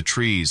love the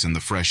trees and the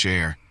fresh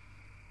air,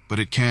 but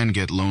it can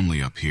get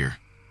lonely up here.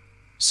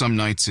 Some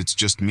nights it's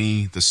just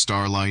me, the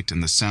starlight,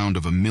 and the sound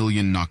of a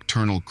million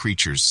nocturnal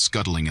creatures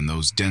scuttling in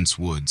those dense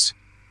woods.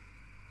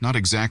 Not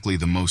exactly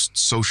the most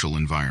social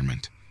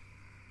environment.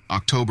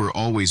 October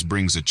always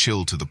brings a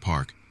chill to the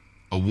park,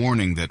 a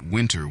warning that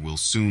winter will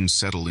soon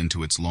settle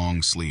into its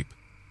long sleep.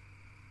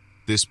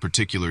 This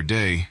particular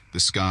day, the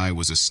sky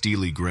was a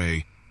steely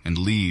gray, and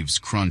leaves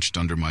crunched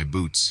under my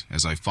boots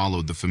as I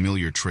followed the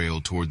familiar trail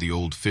toward the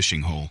old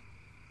fishing hole.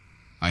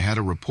 I had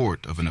a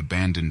report of an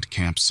abandoned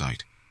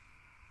campsite.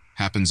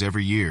 Happens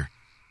every year.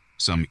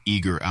 Some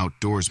eager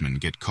outdoorsmen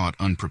get caught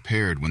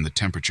unprepared when the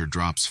temperature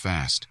drops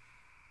fast.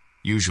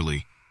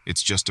 Usually,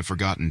 it's just a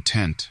forgotten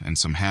tent and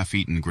some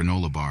half-eaten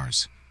granola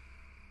bars.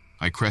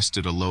 I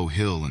crested a low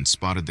hill and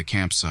spotted the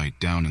campsite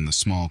down in the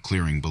small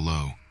clearing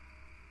below.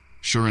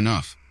 Sure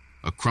enough,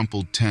 a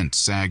crumpled tent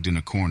sagged in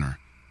a corner,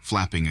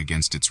 flapping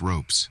against its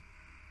ropes.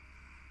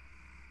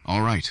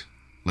 "All right,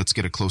 let's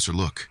get a closer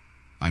look,"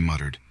 I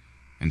muttered,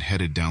 and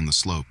headed down the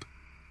slope.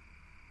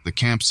 The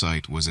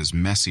campsite was as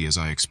messy as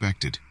I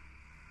expected.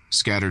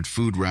 Scattered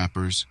food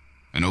wrappers,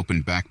 an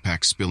open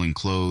backpack spilling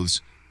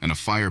clothes, and a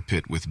fire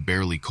pit with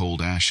barely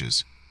cold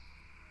ashes.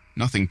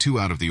 Nothing too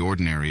out of the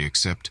ordinary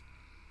except...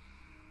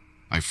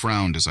 I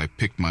frowned as I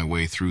picked my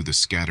way through the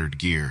scattered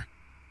gear.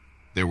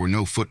 There were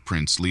no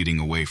footprints leading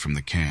away from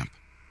the camp.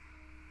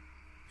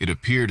 It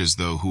appeared as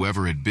though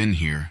whoever had been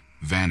here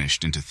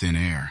vanished into thin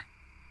air.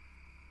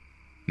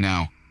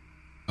 Now,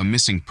 a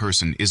missing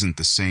person isn't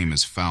the same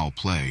as foul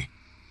play,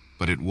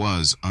 but it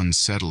was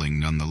unsettling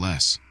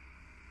nonetheless.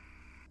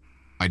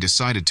 I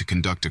decided to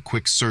conduct a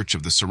quick search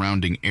of the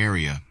surrounding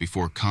area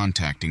before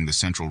contacting the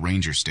Central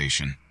Ranger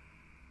Station.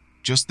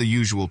 Just the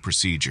usual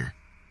procedure.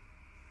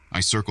 I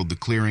circled the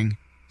clearing,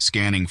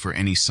 scanning for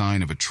any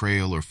sign of a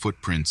trail or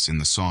footprints in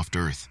the soft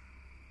earth.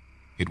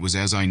 It was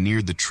as I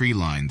neared the tree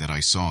line that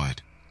I saw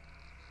it.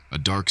 A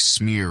dark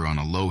smear on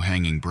a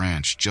low-hanging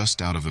branch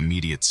just out of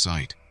immediate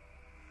sight.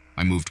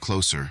 I moved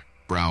closer,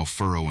 brow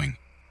furrowing.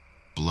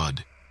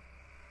 Blood.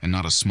 And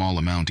not a small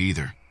amount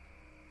either.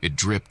 It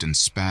dripped and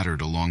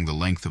spattered along the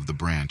length of the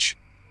branch,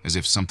 as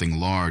if something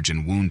large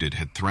and wounded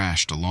had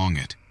thrashed along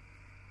it.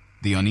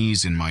 The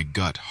unease in my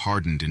gut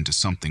hardened into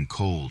something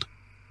cold.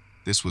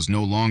 This was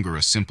no longer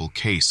a simple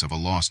case of a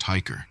lost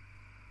hiker.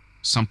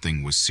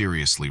 Something was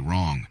seriously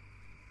wrong.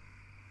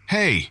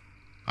 "Hey!"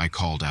 I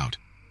called out,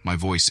 my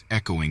voice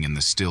echoing in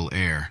the still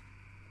air.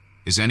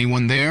 "Is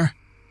anyone there?"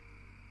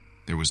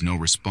 There was no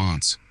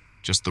response,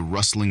 just the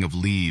rustling of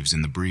leaves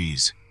in the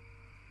breeze.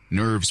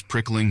 Nerves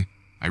prickling,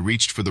 I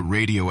reached for the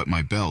radio at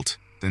my belt,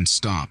 then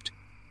stopped.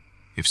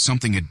 If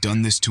something had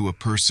done this to a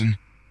person,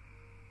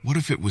 what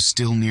if it was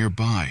still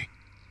nearby?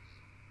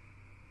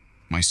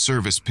 My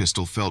service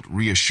pistol felt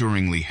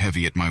reassuringly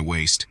heavy at my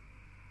waist.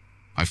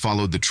 I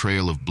followed the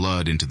trail of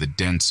blood into the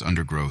dense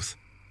undergrowth,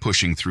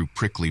 pushing through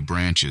prickly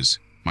branches,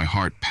 my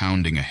heart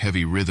pounding a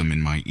heavy rhythm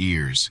in my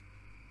ears.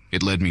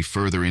 It led me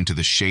further into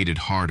the shaded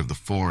heart of the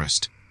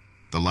forest,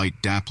 the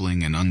light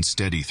dappling and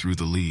unsteady through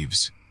the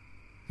leaves.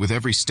 With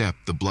every step,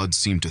 the blood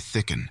seemed to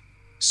thicken,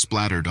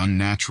 splattered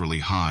unnaturally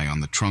high on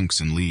the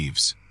trunks and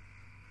leaves.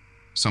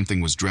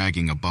 Something was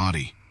dragging a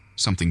body,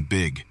 something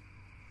big.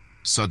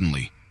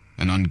 Suddenly,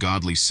 an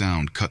ungodly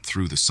sound cut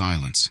through the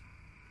silence.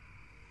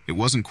 It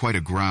wasn't quite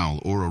a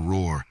growl or a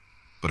roar,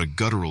 but a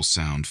guttural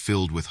sound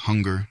filled with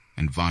hunger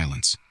and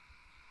violence.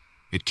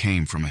 It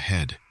came from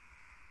ahead.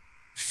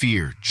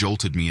 Fear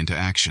jolted me into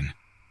action.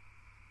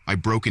 I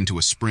broke into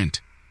a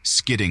sprint,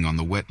 skidding on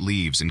the wet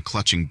leaves and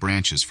clutching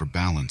branches for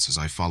balance as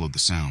I followed the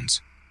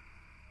sounds.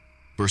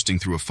 Bursting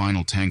through a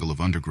final tangle of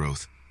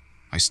undergrowth,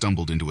 I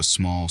stumbled into a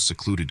small,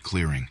 secluded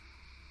clearing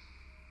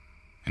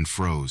and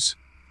froze.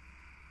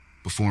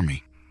 Before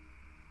me,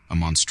 a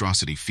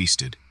monstrosity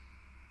feasted.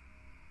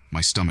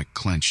 My stomach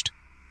clenched.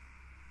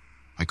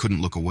 I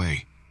couldn't look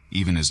away,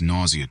 even as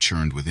nausea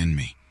churned within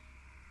me.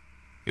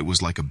 It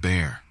was like a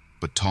bear,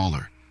 but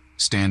taller,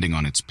 standing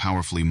on its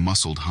powerfully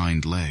muscled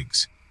hind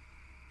legs.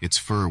 Its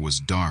fur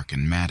was dark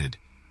and matted,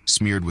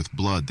 smeared with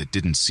blood that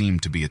didn't seem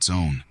to be its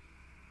own.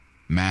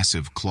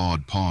 Massive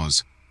clawed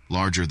paws,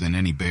 larger than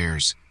any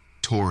bear's,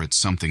 tore at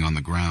something on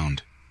the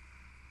ground.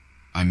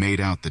 I made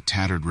out the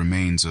tattered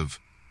remains of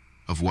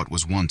what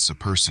was once a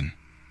person.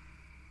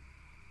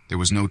 There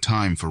was no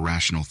time for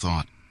rational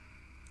thought,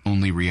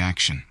 only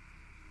reaction.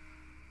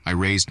 I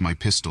raised my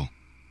pistol,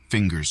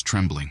 fingers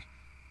trembling.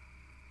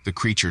 The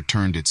creature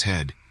turned its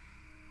head,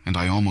 and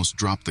I almost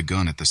dropped the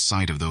gun at the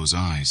sight of those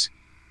eyes.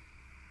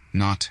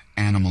 Not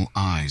animal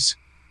eyes.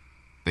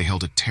 They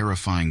held a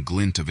terrifying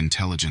glint of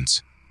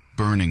intelligence,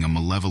 burning a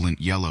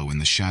malevolent yellow in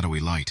the shadowy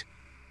light.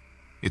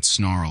 It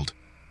snarled,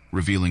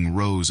 revealing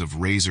rows of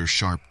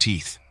razor-sharp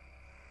teeth.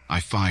 I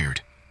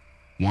fired.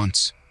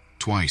 Once,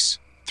 twice,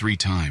 3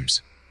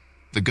 times.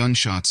 The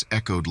gunshots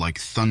echoed like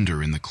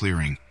thunder in the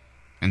clearing,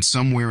 and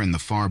somewhere in the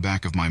far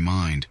back of my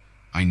mind,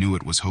 I knew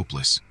it was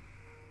hopeless.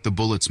 The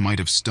bullets might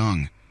have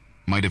stung,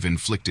 might have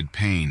inflicted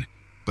pain,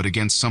 but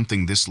against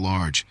something this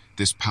large,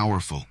 this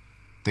powerful,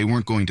 they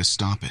weren't going to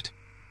stop it.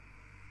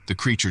 The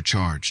creature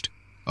charged,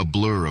 a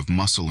blur of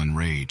muscle and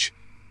rage.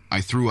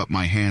 I threw up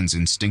my hands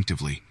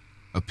instinctively,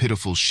 a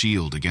pitiful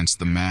shield against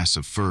the mass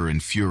of fur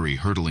and fury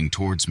hurtling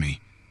towards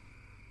me.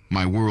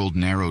 My world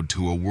narrowed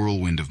to a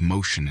whirlwind of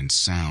motion and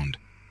sound.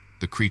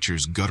 The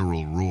creature's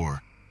guttural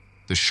roar,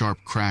 the sharp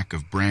crack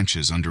of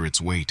branches under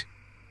its weight,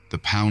 the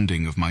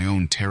pounding of my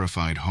own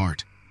terrified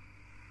heart.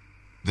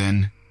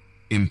 Then,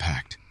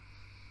 impact.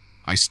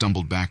 I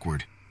stumbled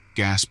backward,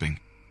 gasping,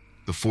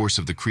 the force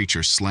of the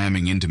creature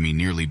slamming into me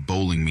nearly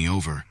bowling me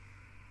over.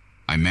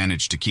 I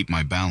managed to keep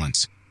my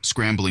balance,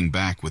 scrambling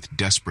back with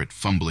desperate,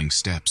 fumbling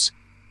steps.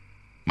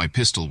 My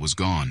pistol was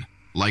gone,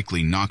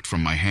 likely knocked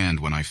from my hand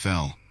when I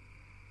fell.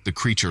 The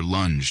creature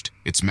lunged,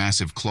 its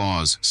massive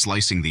claws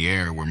slicing the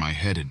air where my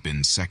head had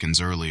been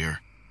seconds earlier.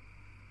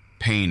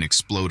 Pain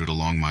exploded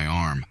along my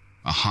arm,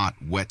 a hot,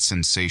 wet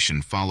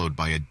sensation followed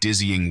by a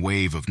dizzying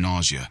wave of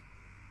nausea.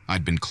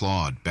 I'd been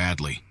clawed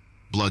badly.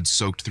 Blood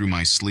soaked through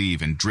my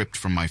sleeve and dripped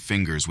from my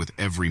fingers with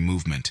every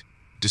movement.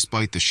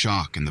 Despite the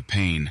shock and the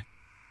pain,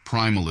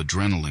 primal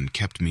adrenaline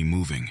kept me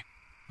moving.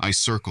 I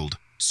circled,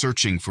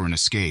 searching for an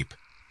escape,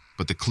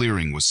 but the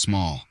clearing was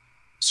small,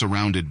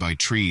 surrounded by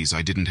trees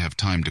I didn't have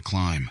time to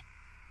climb.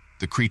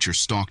 The creature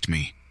stalked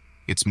me,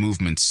 its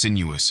movements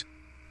sinuous,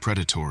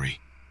 predatory.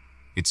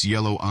 Its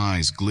yellow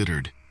eyes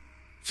glittered,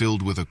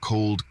 filled with a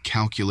cold,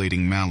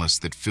 calculating malice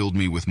that filled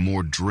me with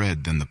more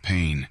dread than the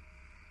pain.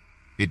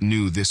 It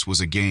knew this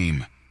was a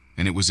game,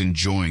 and it was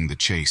enjoying the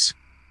chase.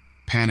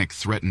 Panic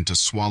threatened to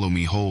swallow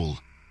me whole.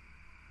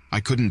 I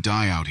couldn't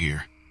die out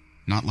here.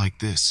 Not like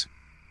this.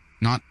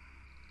 Not...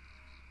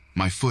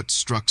 My foot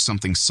struck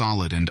something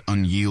solid and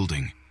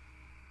unyielding.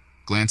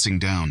 Glancing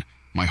down,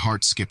 my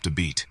heart skipped a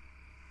beat.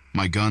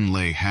 My gun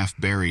lay half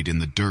buried in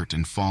the dirt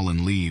and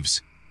fallen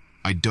leaves.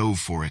 I dove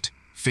for it,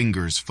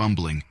 fingers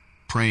fumbling,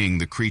 praying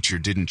the creature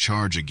didn't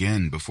charge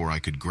again before I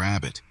could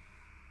grab it.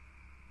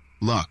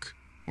 Luck,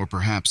 or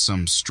perhaps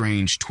some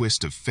strange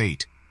twist of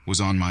fate, was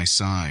on my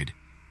side.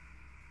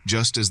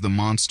 Just as the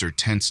monster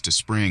tensed to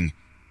spring,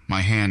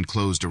 my hand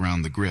closed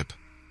around the grip.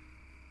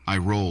 I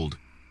rolled,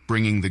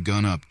 bringing the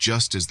gun up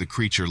just as the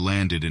creature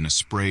landed in a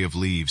spray of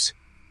leaves.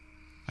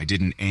 I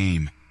didn't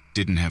aim,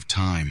 didn't have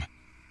time.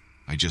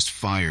 I just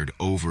fired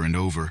over and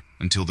over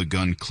until the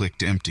gun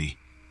clicked empty.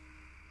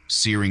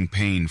 Searing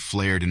pain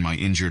flared in my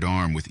injured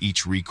arm with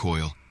each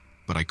recoil,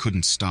 but I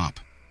couldn't stop.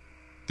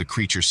 The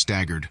creature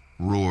staggered,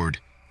 roared,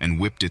 and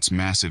whipped its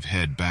massive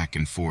head back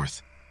and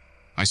forth.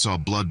 I saw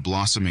blood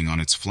blossoming on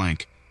its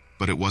flank,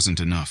 but it wasn't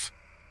enough.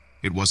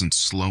 It wasn't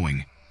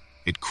slowing.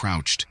 It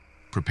crouched,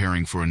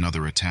 preparing for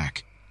another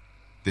attack.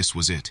 This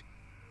was it.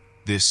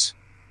 This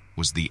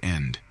was the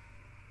end.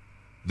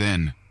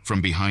 Then,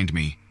 from behind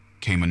me,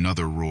 came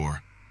another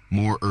roar,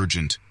 more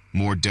urgent,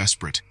 more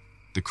desperate.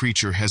 The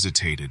creature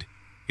hesitated,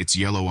 its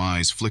yellow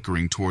eyes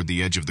flickering toward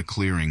the edge of the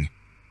clearing.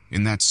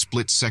 In that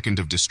split second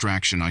of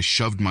distraction, I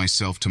shoved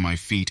myself to my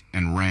feet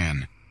and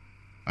ran.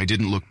 I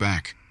didn't look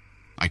back.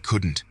 I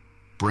couldn't.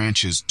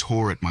 Branches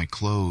tore at my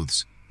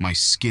clothes, my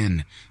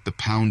skin, the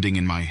pounding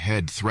in my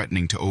head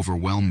threatening to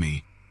overwhelm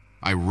me.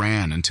 I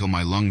ran until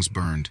my lungs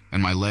burned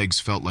and my legs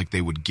felt like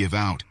they would give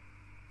out,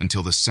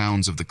 until the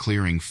sounds of the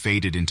clearing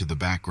faded into the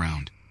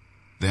background.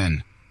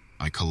 Then,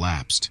 I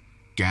collapsed,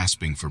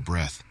 gasping for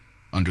breath,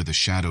 under the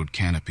shadowed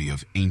canopy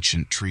of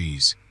ancient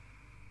trees.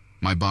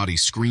 My body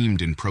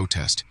screamed in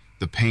protest,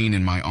 the pain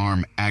in my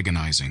arm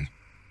agonizing.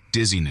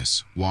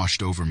 Dizziness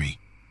washed over me.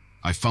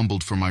 I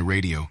fumbled for my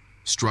radio,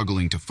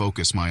 struggling to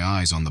focus my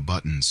eyes on the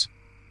buttons.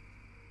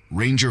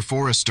 "Ranger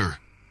Forrester!"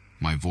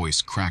 My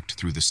voice cracked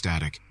through the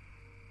static.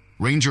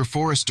 "Ranger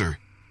Forrester!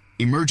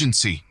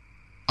 Emergency!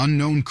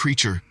 Unknown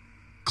creature!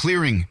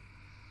 Clearing!"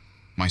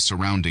 My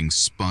surroundings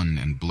spun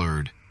and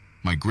blurred,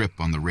 my grip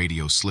on the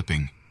radio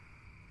slipping.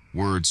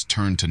 Words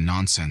turned to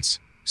nonsense,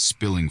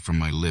 spilling from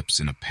my lips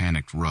in a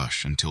panicked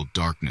rush until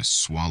darkness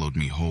swallowed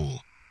me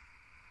whole.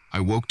 I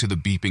woke to the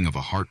beeping of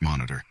a heart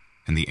monitor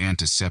and the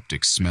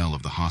antiseptic smell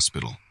of the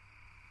hospital.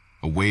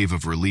 A wave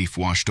of relief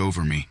washed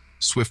over me,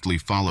 swiftly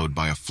followed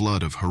by a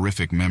flood of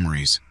horrific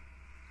memories.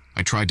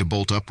 I tried to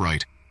bolt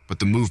upright, but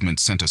the movement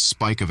sent a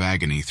spike of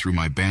agony through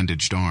my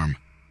bandaged arm.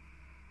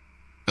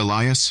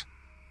 "Elias?"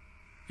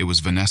 It was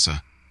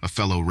Vanessa, a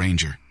fellow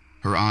ranger.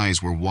 Her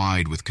eyes were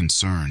wide with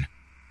concern.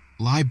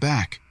 "Lie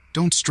back.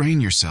 Don't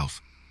strain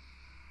yourself."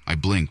 I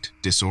blinked,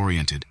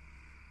 disoriented.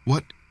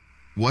 What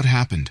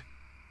happened?"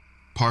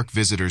 "Park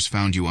visitors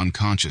found you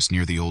unconscious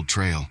near the old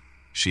trail,"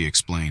 she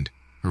explained,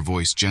 her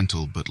voice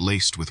gentle but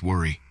laced with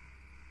worry.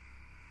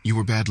 "You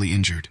were badly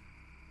injured.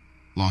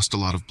 Lost a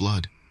lot of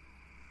blood.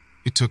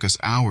 It took us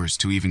hours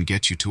to even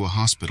get you to a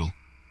hospital."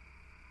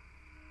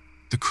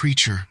 "The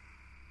creature,"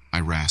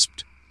 I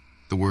rasped,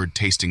 the word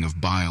tasting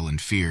of bile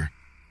and fear.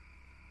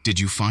 "Did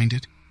you find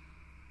it?"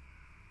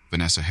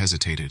 Vanessa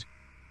hesitated.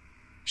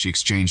 She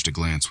exchanged a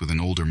glance with an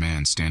older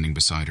man standing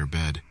beside her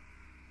bed.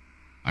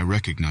 I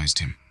recognized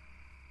him.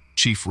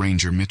 Chief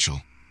Ranger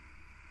Mitchell.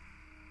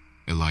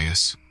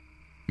 "Elias,"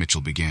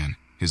 Mitchell began,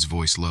 his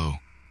voice low.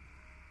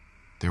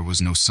 "There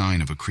was no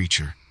sign of a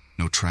creature,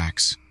 no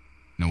tracks,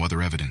 no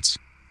other evidence.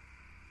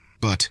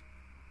 But,"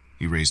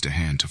 he raised a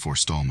hand to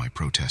forestall my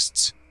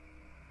protests,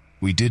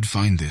 "we did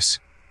find this."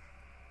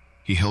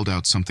 He held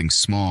out something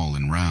small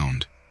and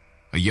round,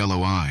 a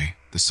yellow eye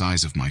the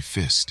size of my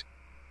fist.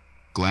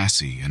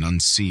 Glassy and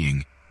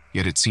unseeing,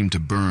 yet it seemed to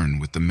burn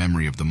with the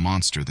memory of the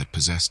monster that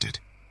possessed it.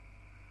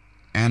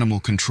 "Animal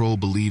control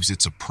believes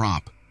it's a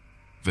prop,"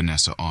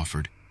 Vanessa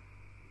offered.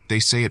 "They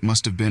say it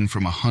must have been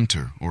from a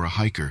hunter or a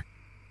hiker,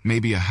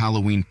 maybe a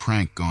Halloween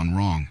prank gone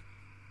wrong."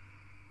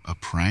 "A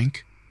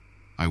prank?"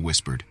 I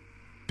whispered,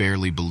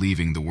 barely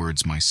believing the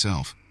words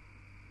myself.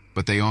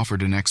 But they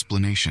offered an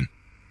explanation,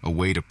 a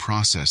way to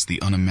process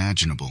the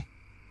unimaginable.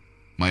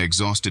 My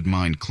exhausted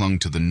mind clung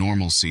to the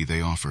normalcy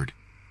they offered.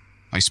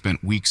 I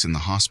spent weeks in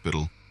the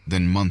hospital,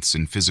 then months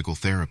in physical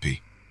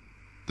therapy.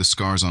 The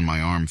scars on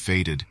my arm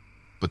faded,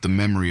 but the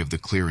memory of the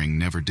clearing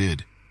never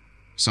did.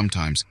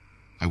 Sometimes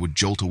I would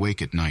jolt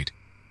awake at night,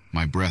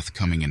 my breath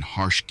coming in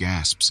harsh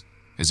gasps,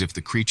 as if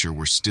the creature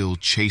were still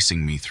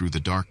chasing me through the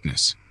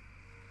darkness.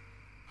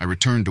 I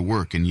returned to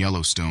work in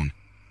Yellowstone,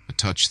 a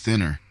touch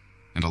thinner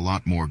and a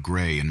lot more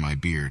gray in my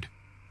beard.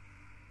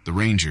 The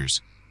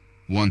Rangers,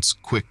 once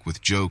quick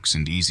with jokes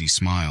and easy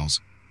smiles,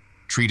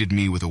 treated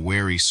me with a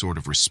wary sort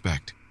of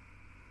respect,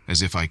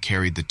 as if I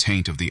carried the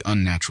taint of the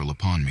unnatural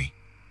upon me.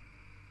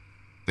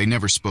 They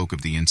never spoke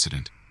of the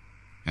incident,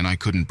 and I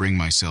couldn't bring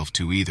myself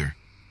to either.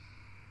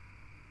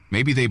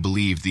 Maybe they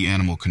believed the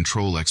animal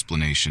control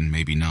explanation,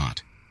 maybe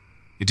not.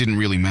 It didn't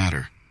really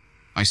matter.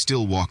 I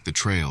still walk the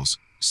trails,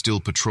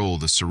 still patrol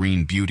the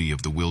serene beauty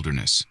of the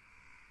wilderness.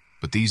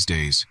 But these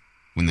days,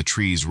 when the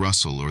trees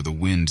rustle or the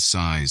wind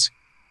sighs,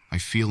 I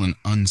feel an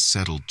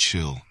unsettled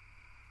chill.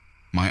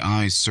 My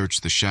eyes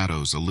search the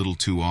shadows a little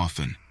too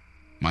often.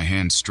 My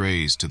hand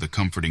strays to the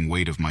comforting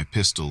weight of my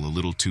pistol a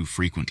little too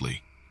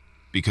frequently.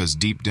 Because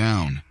deep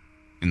down,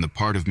 in the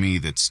part of me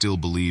that still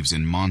believes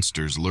in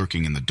monsters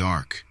lurking in the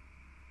dark,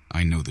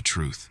 I know the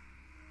truth.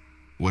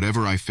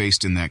 Whatever I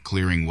faced in that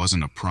clearing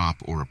wasn't a prop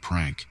or a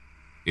prank.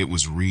 It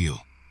was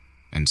real,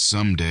 and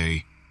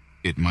someday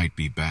it might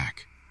be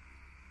back.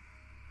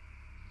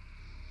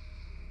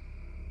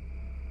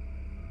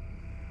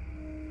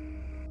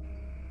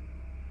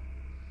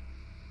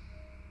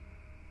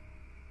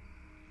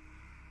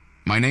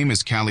 My name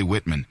is Callie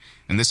Whitman,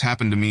 and this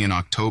happened to me in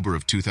October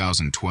of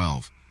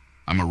 2012.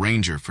 I'm a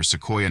ranger for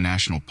Sequoia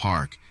National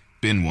Park,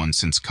 been one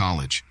since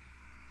college.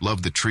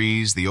 Love the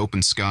trees, the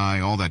open sky,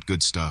 all that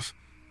good stuff.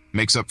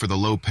 Makes up for the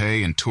low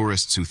pay and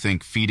tourists who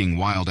think feeding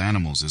wild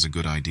animals is a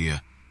good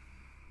idea.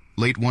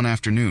 Late one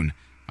afternoon,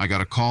 I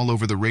got a call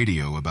over the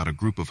radio about a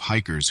group of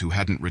hikers who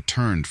hadn't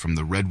returned from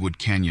the Redwood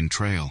Canyon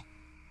Trail.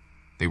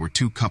 They were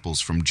two couples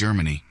from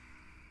Germany,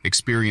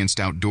 experienced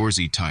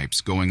outdoorsy types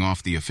going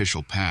off the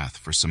official path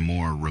for some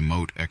more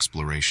remote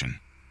exploration.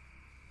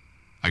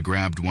 I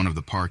grabbed one of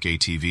the park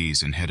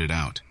ATVs and headed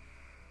out.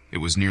 It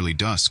was nearly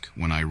dusk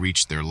when I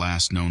reached their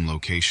last known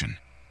location.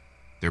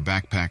 Their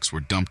backpacks were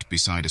dumped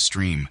beside a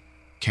stream,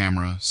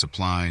 camera,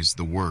 supplies,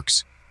 the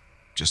works,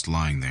 just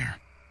lying there.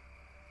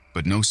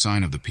 But no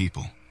sign of the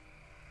people.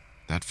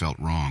 That felt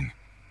wrong.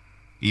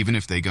 Even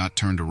if they got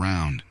turned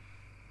around,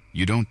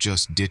 you don't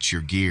just ditch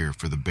your gear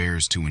for the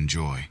bears to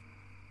enjoy.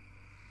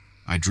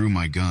 I drew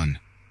my gun,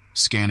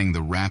 scanning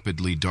the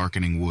rapidly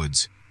darkening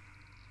woods.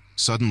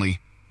 Suddenly,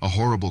 a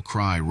horrible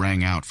cry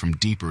rang out from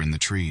deeper in the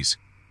trees.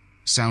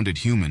 Sounded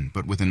human,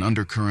 but with an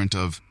undercurrent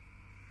of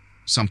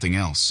something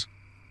else.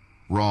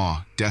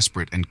 Raw,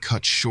 desperate, and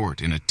cut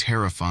short in a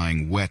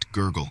terrifying, wet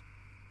gurgle.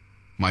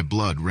 My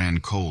blood ran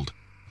cold.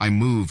 I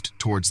moved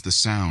towards the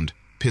sound,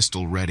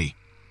 pistol ready.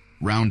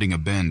 Rounding a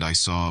bend, I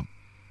saw,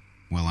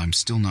 well, I'm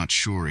still not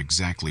sure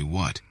exactly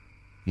what.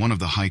 One of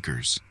the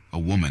hikers, a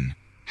woman,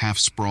 half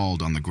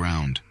sprawled on the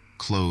ground,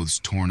 clothes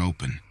torn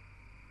open.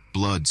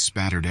 Blood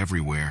spattered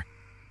everywhere,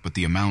 but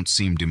the amount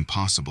seemed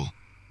impossible.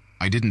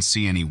 I didn't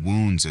see any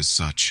wounds as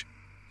such,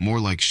 more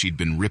like she'd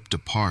been ripped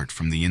apart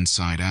from the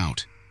inside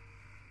out.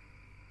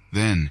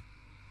 Then,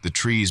 the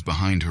trees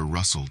behind her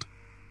rustled.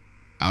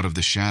 Out of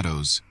the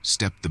shadows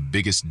stepped the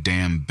biggest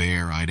damn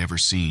bear I'd ever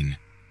seen.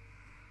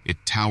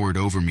 It towered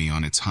over me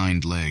on its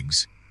hind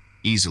legs,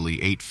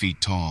 easily 8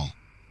 feet tall.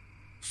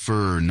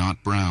 Fur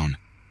not brown,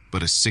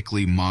 but a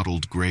sickly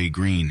mottled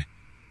gray-green,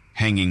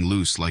 hanging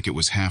loose like it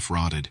was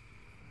half-rotted.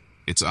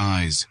 Its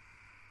eyes,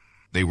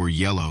 they were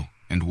yellow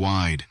and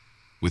wide,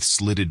 with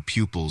slitted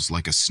pupils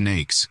like a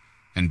snake's,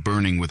 and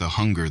burning with a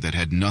hunger that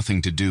had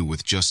nothing to do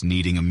with just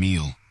needing a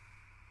meal.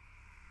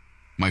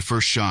 My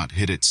first shot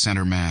hit its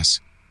center mass,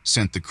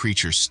 sent the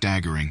creature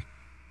staggering.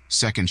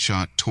 Second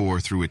shot tore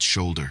through its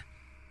shoulder.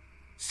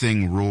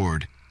 Thing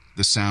roared,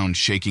 the sound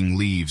shaking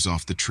leaves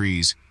off the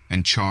trees,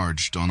 and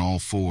charged on all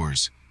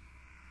fours.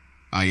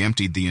 I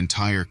emptied the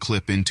entire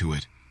clip into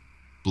it.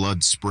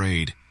 Blood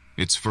sprayed,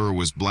 its fur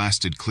was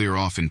blasted clear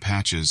off in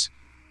patches,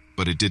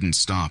 but it didn't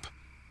stop.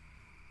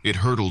 It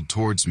hurtled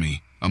towards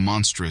me, a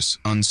monstrous,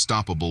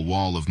 unstoppable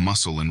wall of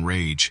muscle and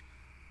rage.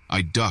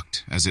 I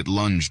ducked as it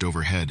lunged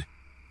overhead,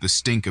 the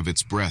stink of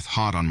its breath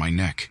hot on my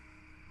neck.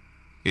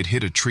 It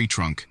hit a tree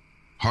trunk,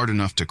 hard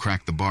enough to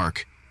crack the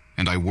bark,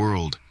 and I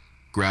whirled,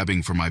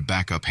 grabbing for my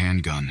backup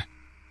handgun.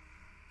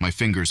 My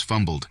fingers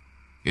fumbled.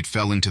 It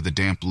fell into the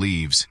damp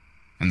leaves,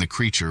 and the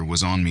creature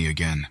was on me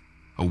again,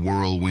 a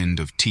whirlwind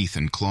of teeth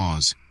and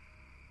claws.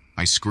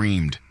 I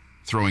screamed,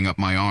 throwing up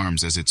my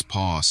arms as its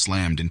paw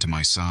slammed into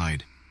my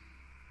side.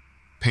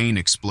 Pain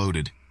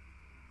exploded,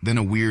 then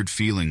a weird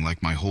feeling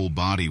like my whole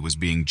body was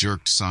being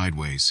jerked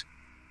sideways.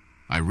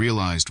 I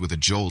realized with a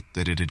jolt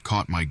that it had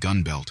caught my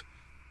gun belt,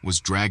 was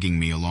dragging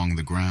me along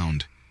the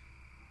ground.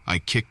 I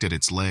kicked at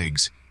its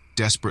legs,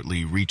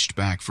 desperately reached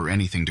back for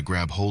anything to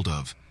grab hold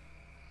of.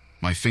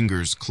 My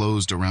fingers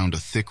closed around a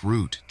thick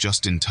root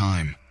just in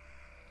time.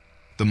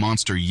 The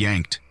monster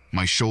yanked,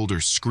 my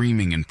shoulders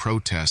screaming in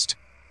protest,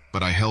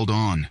 but I held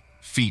on,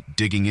 feet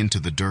digging into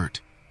the dirt.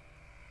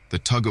 The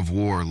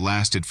tug-of-war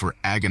lasted for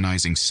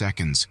agonizing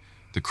seconds,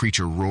 the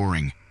creature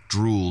roaring,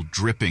 drool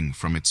dripping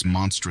from its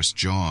monstrous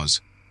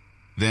jaws.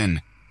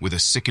 Then, with a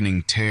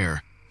sickening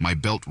tear, my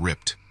belt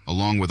ripped,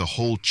 along with a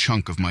whole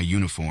chunk of my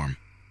uniform.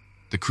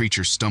 The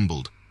creature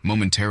stumbled,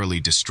 momentarily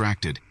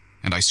distracted,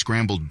 and I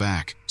scrambled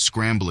back,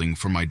 scrambling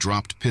for my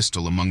dropped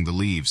pistol among the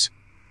leaves.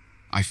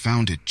 I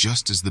found it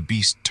just as the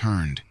beast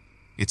turned,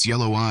 its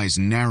yellow eyes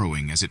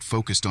narrowing as it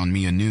focused on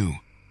me anew.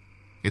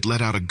 It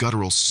let out a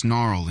guttural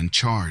snarl and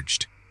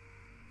charged.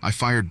 I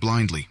fired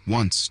blindly,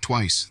 once,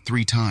 twice,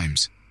 3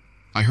 times.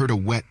 I heard a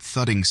wet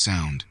thudding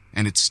sound,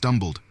 and it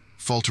stumbled,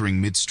 faltering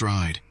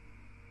mid-stride.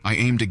 I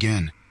aimed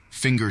again,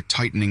 finger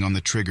tightening on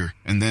the trigger,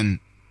 and then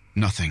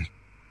nothing.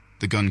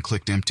 The gun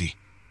clicked empty.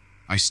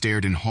 I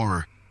stared in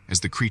horror as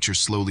the creature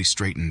slowly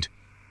straightened,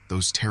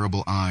 those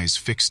terrible eyes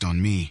fixed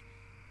on me.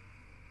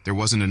 There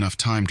wasn't enough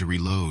time to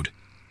reload.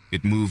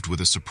 It moved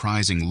with a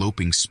surprising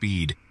loping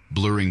speed,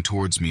 blurring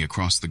towards me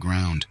across the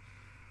ground.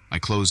 I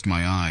closed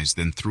my eyes,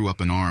 then threw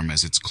up an arm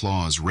as its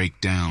claws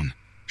raked down.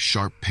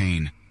 Sharp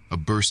pain, a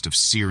burst of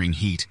searing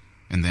heat,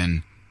 and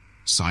then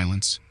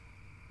silence.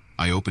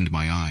 I opened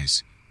my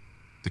eyes.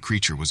 The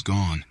creature was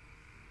gone.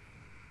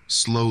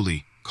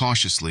 Slowly,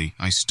 cautiously,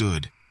 I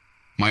stood.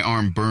 My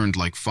arm burned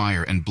like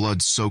fire and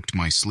blood soaked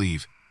my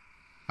sleeve.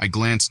 I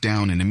glanced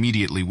down and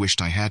immediately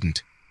wished I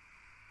hadn't.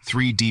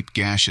 3 deep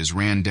gashes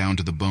ran down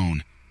to the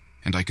bone,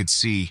 and I could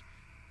see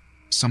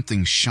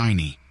something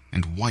shiny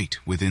and white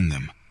within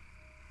them.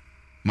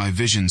 My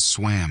vision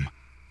swam,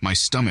 my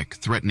stomach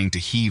threatening to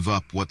heave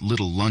up what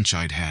little lunch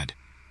I'd had.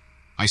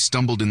 I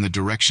stumbled in the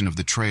direction of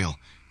the trail,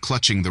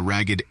 clutching the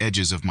ragged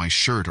edges of my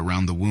shirt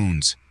around the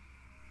wounds.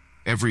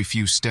 Every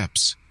few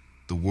steps,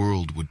 the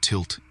world would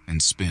tilt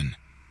and spin.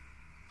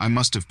 I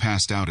must have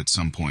passed out at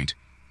some point,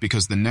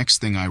 because the next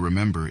thing I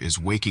remember is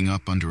waking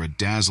up under a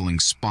dazzling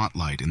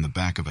spotlight in the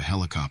back of a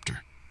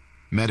helicopter.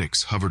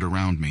 Medics hovered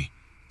around me,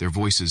 their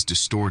voices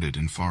distorted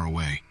and far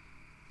away.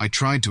 I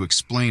tried to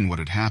explain what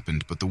had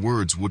happened, but the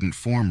words wouldn't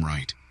form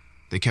right.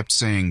 They kept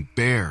saying,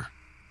 "Bear,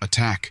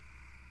 attack,"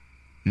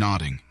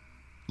 nodding,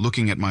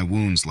 looking at my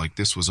wounds like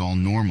this was all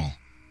normal.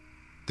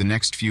 The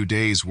next few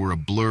days were a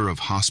blur of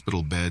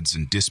hospital beds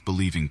and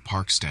disbelieving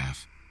park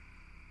staff.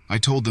 I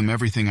told them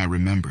everything I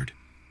remembered,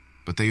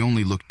 but they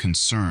only looked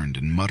concerned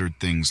and muttered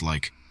things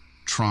like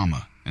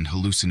trauma and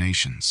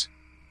hallucinations.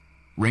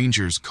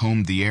 Rangers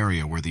combed the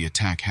area where the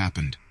attack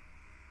happened.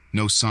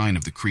 No sign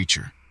of the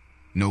creature,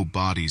 no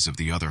bodies of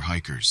the other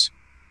hikers.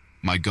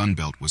 My gun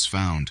belt was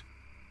found,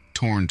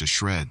 torn to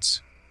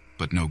shreds,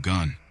 but no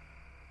gun.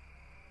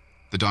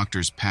 The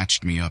doctors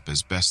patched me up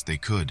as best they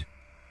could,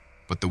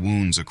 but the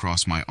wounds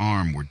across my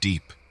arm were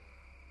deep.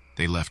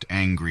 They left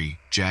angry,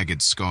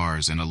 jagged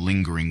scars and a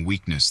lingering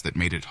weakness that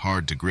made it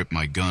hard to grip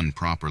my gun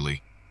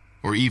properly,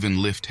 or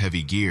even lift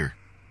heavy gear.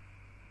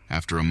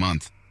 After a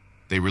month,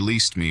 they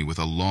released me with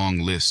a long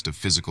list of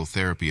physical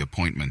therapy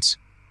appointments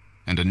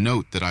and a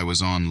note that I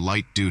was on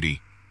light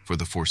duty for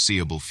the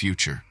foreseeable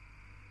future.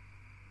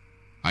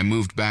 I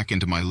moved back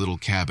into my little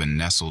cabin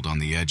nestled on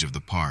the edge of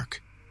the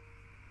park.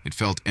 It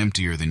felt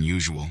emptier than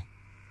usual,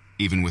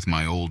 even with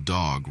my old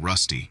dog,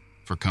 Rusty,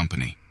 for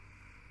company.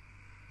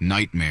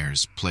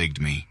 Nightmares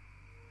plagued me.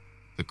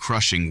 The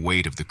crushing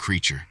weight of the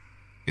creature,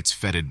 its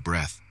fetid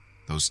breath,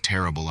 those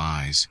terrible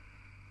eyes.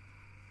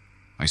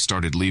 I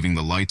started leaving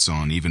the lights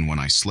on even when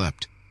I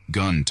slept,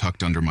 gun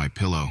tucked under my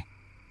pillow.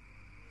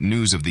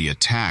 News of the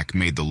attack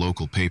made the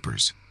local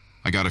papers.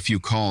 I got a few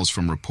calls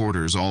from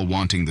reporters all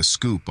wanting the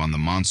scoop on the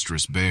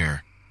monstrous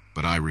bear,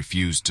 but I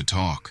refused to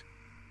talk.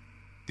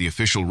 The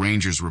official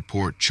ranger's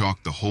report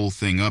chalked the whole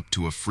thing up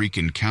to a freak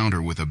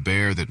encounter with a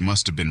bear that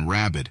must have been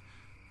rabid,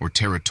 or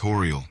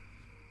territorial,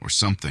 or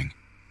something.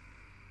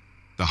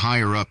 The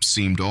higher-ups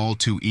seemed all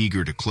too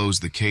eager to close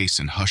the case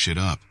and hush it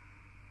up.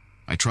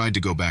 I tried to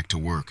go back to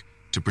work,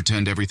 to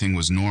pretend everything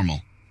was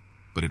normal,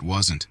 but it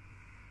wasn't.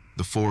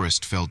 The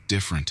forest felt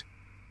different.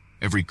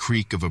 Every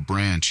creak of a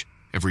branch,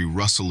 every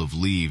rustle of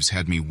leaves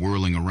had me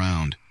whirling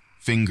around,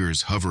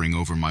 fingers hovering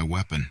over my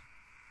weapon.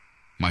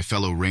 My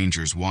fellow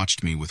rangers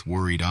watched me with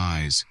worried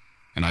eyes,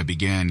 and I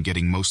began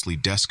getting mostly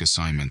desk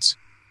assignments,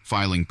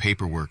 filing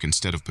paperwork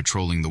instead of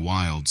patrolling the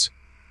wilds.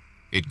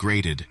 It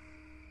grated.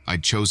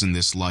 I'd chosen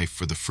this life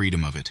for the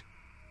freedom of it,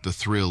 the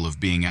thrill of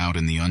being out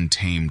in the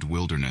untamed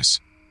wilderness.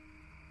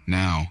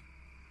 Now,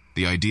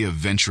 the idea of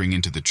venturing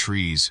into the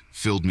trees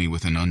filled me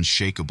with an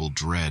unshakable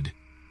dread.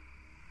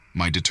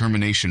 My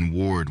determination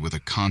warred with a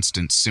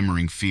constant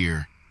simmering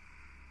fear.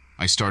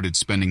 I started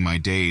spending my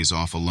days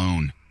off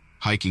alone,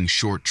 hiking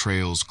short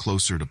trails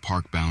closer to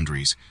park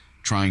boundaries,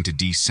 trying to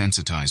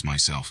desensitize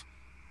myself.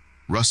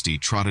 Rusty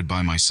trotted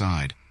by my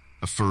side,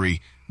 a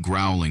furry,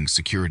 growling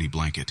security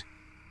blanket.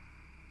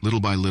 Little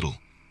by little,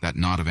 that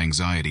knot of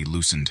anxiety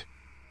loosened.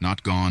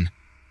 Not gone,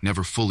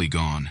 never fully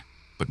gone,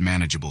 but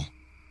manageable.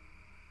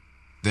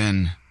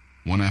 Then,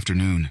 one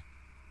afternoon,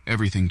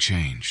 everything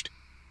changed.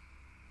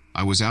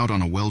 I was out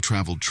on a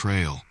well-traveled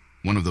trail,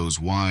 one of those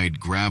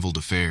wide, graveled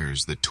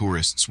affairs that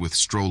tourists with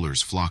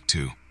strollers flock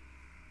to.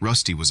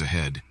 Rusty was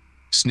ahead,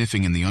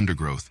 sniffing in the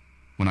undergrowth,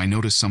 when I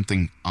noticed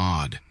something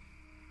odd,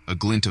 a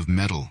glint of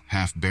metal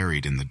half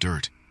buried in the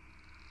dirt.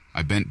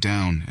 I bent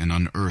down and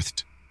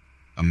unearthed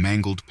a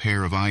mangled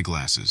pair of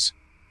eyeglasses,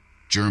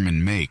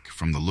 German make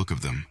from the look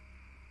of them.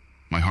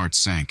 My heart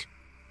sank.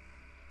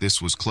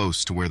 This was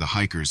close to where the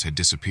hikers had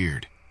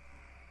disappeared.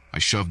 I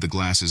shoved the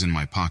glasses in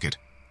my pocket,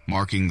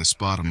 marking the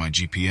spot on my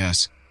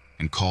GPS,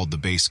 and called the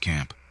base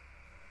camp.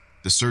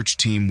 The search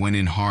team went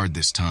in hard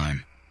this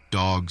time.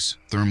 Dogs,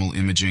 thermal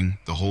imaging,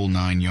 the whole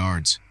 9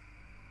 yards.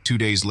 2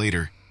 days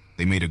later,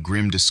 they made a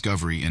grim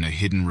discovery in a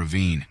hidden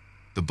ravine,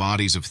 the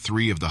bodies of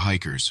 3 of the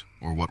hikers,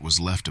 or what was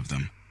left of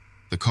them.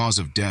 The cause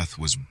of death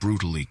was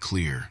brutally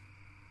clear.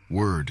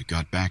 Word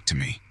got back to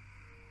me.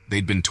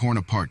 They'd been torn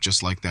apart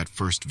just like that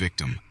first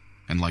victim,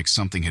 and like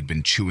something had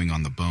been chewing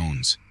on the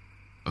bones.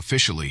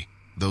 Officially,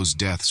 those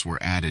deaths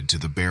were added to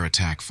the bear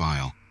attack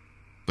file.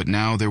 But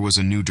now there was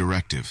a new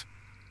directive.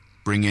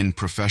 Bring in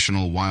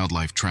professional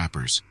wildlife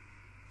trappers.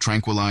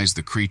 Tranquilize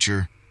the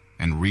creature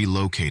and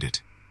relocate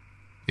it,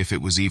 if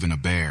it was even a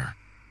bear.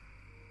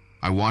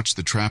 I watched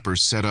the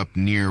trappers set up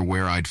near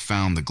where I'd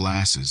found the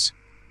glasses.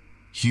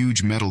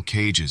 Huge metal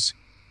cages,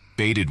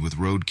 baited with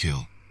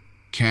roadkill,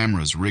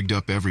 cameras rigged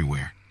up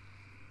everywhere.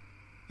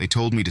 They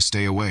told me to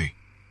stay away,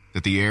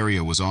 that the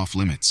area was off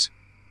limits.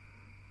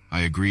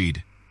 I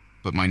agreed,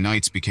 but my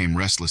nights became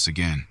restless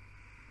again.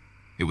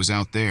 It was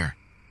out there,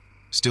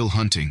 still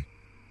hunting,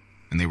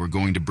 and they were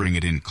going to bring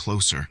it in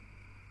closer.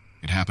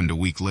 It happened a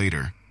week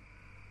later.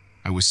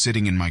 I was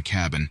sitting in my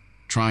cabin,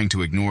 trying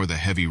to ignore the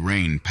heavy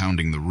rain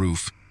pounding the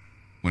roof,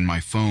 when my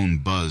phone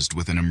buzzed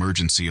with an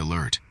emergency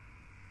alert.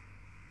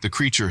 The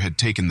creature had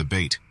taken the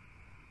bait.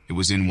 It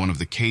was in one of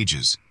the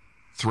cages,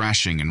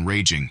 thrashing and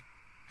raging,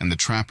 and the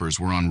trappers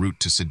were en route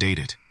to sedate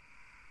it.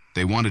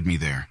 They wanted me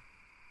there,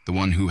 the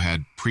one who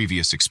had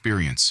previous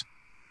experience.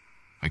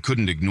 I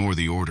couldn't ignore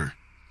the order,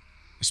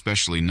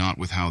 especially not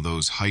with how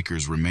those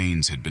hikers'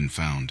 remains had been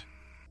found.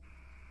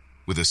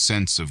 With a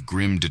sense of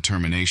grim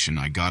determination,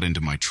 I got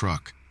into my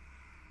truck,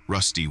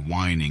 Rusty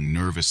whining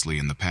nervously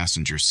in the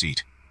passenger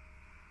seat.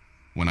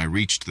 When I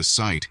reached the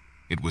site,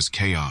 it was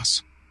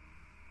chaos.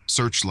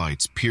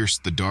 Searchlights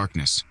pierced the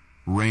darkness,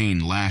 rain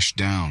lashed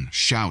down,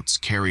 shouts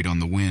carried on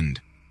the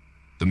wind.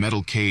 The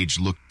metal cage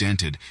looked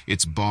dented,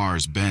 its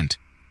bars bent.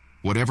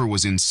 Whatever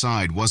was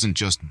inside wasn't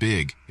just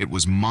big, it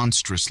was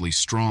monstrously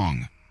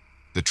strong.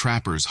 The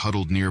trappers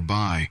huddled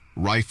nearby,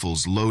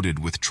 rifles loaded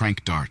with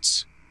tranq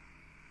darts.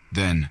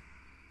 Then,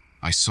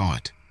 I saw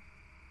it.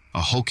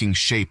 A hulking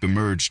shape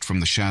emerged from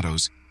the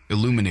shadows,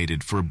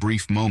 illuminated for a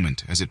brief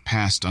moment as it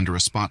passed under a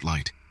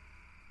spotlight.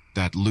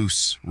 That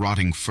loose,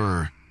 rotting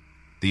fur,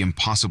 the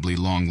impossibly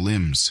long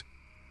limbs,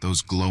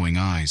 those glowing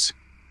eyes.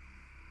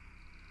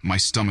 My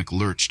stomach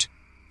lurched,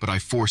 but I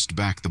forced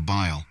back the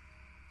bile.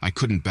 I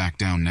couldn't back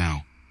down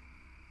now.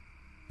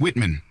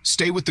 "Whitman,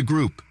 stay with the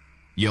group,"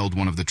 yelled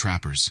one of the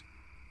trappers.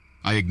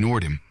 I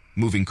ignored him,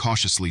 moving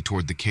cautiously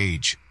toward the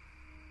cage.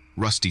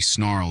 Rusty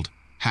snarled,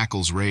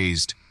 hackles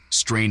raised,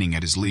 straining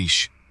at his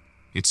leash.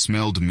 It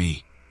smelled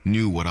me,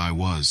 knew what I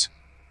was.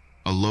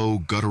 A low,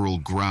 guttural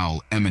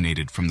growl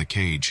emanated from the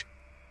cage.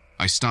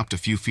 I stopped a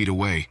few feet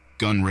away,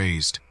 gun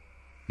raised.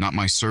 Not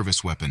my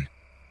service weapon.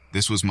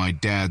 This was my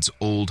dad's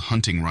old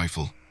hunting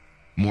rifle.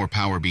 More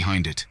power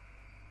behind it.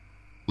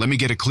 "Let me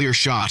get a clear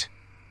shot,"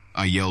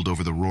 I yelled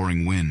over the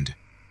roaring wind.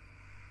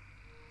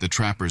 The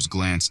trappers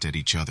glanced at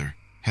each other,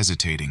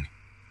 hesitating.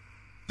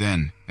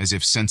 Then, as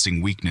if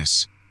sensing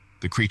weakness,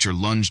 the creature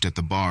lunged at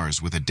the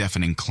bars with a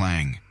deafening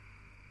clang.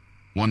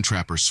 One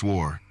trapper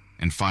swore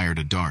and fired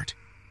a dart.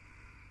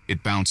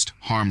 It bounced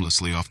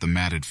harmlessly off the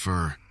matted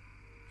fur.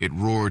 It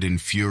roared in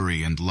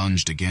fury and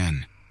lunged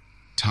again.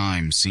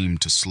 Time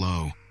seemed to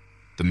slow.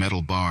 The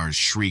metal bars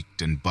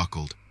shrieked and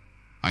buckled.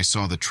 I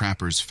saw the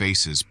trappers'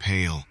 faces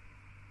pale.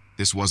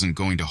 This wasn't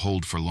going to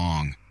hold for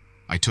long.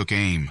 I took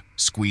aim,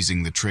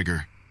 squeezing the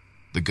trigger.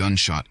 The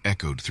gunshot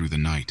echoed through the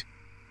night.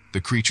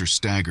 The creature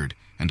staggered,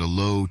 and a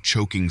low,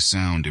 choking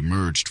sound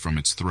emerged from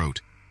its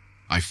throat.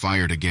 I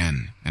fired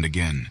again and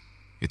again.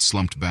 It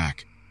slumped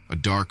back, a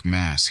dark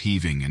mass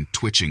heaving and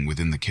twitching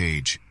within the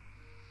cage.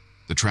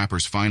 The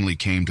trappers finally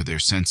came to their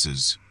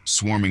senses,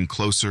 swarming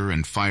closer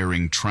and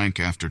firing tranq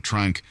after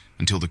tranq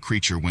until the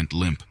creature went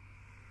limp.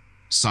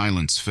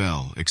 Silence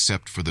fell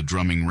except for the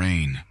drumming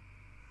rain.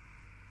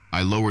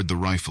 I lowered the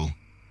rifle,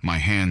 my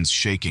hands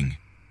shaking.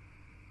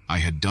 I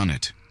had done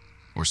it,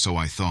 or so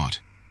I thought.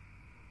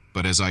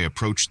 But as I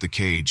approached the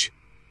cage,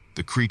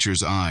 the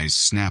creature's eyes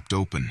snapped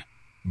open,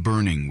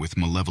 burning with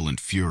malevolent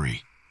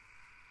fury.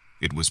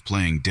 It was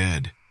playing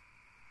dead.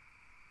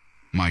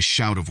 My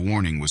shout of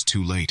warning was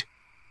too late.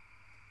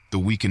 The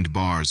weakened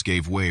bars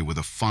gave way with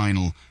a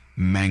final,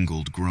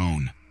 mangled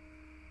groan.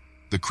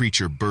 The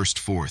creature burst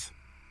forth,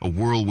 a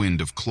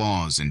whirlwind of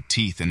claws and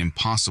teeth and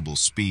impossible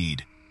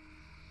speed.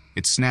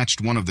 It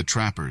snatched one of the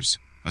trappers,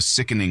 a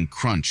sickening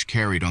crunch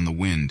carried on the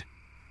wind,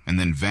 and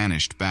then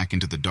vanished back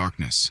into the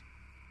darkness.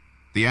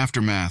 The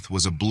aftermath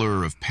was a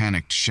blur of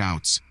panicked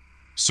shouts,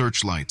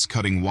 searchlights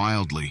cutting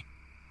wildly,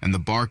 and the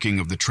barking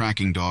of the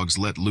tracking dogs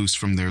let loose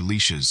from their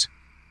leashes.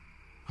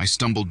 I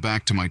stumbled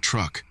back to my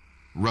truck,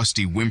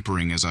 Rusty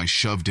whimpering as I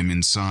shoved him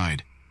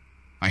inside.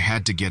 I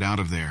had to get out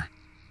of there,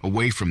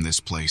 away from this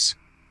place.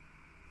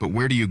 But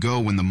where do you go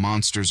when the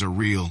monsters are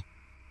real,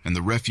 and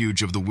the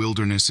refuge of the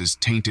wilderness is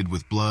tainted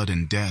with blood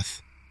and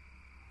death?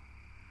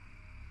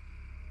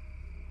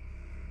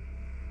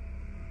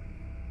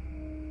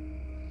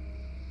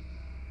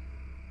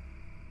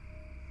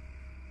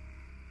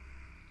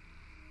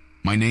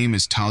 My name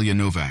is Talia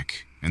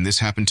Novak, and this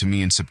happened to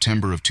me in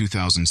September of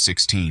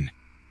 2016.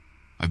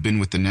 I've been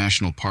with the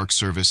National Park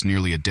Service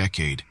nearly a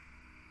decade.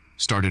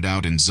 Started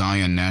out in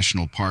Zion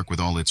National Park with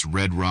all its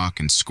red rock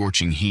and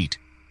scorching heat.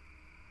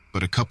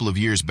 But a couple of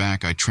years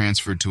back, I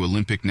transferred to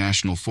Olympic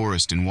National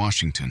Forest in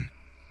Washington.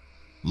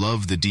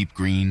 Love the deep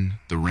green,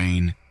 the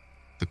rain,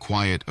 the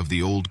quiet of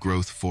the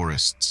old-growth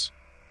forests.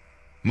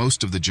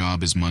 Most of the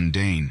job is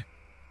mundane: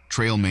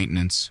 trail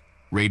maintenance,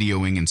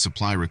 radioing and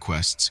supply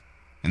requests,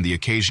 and the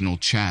occasional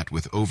chat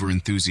with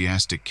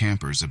over-enthusiastic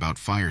campers about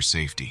fire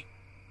safety.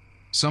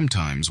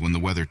 Sometimes, when the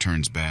weather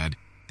turns bad,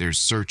 there's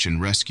search and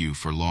rescue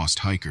for lost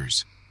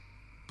hikers.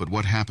 But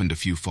what happened a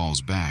few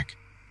falls back?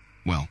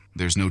 Well,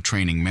 there's no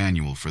training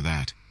manual for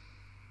that.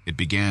 It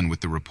began with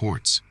the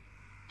reports.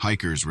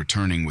 Hikers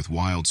returning with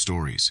wild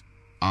stories,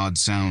 odd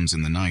sounds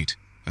in the night,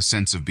 a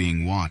sense of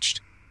being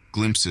watched,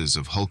 glimpses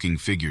of hulking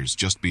figures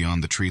just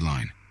beyond the tree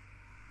line.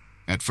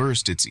 At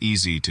first, it's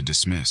easy to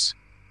dismiss.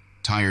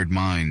 Tired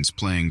minds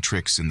playing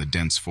tricks in the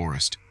dense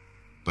forest.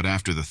 But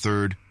after the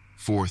third,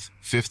 fourth,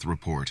 fifth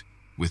report,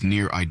 with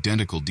near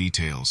identical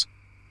details,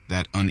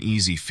 that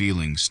uneasy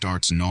feeling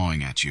starts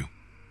gnawing at you.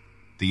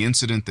 The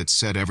incident that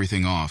set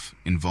everything off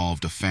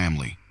involved a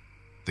family,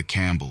 the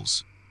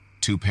Campbells.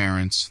 2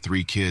 parents,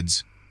 3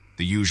 kids,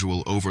 the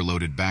usual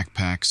overloaded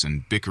backpacks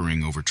and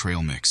bickering over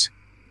trail mix.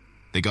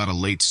 They got a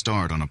late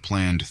start on a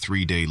planned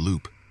 3-day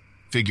loop,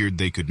 figured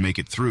they could make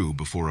it through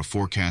before a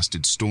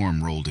forecasted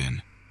storm rolled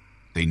in.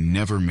 They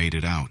never made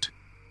it out.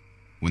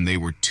 When they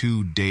were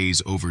 2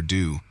 days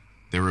overdue,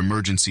 their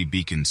emergency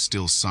beacon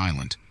still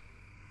silent,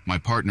 my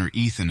partner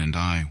Ethan and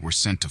I were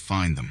sent to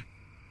find them.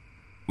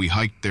 We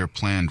hiked their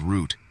planned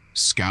route,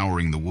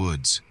 scouring the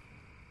woods.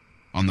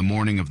 On the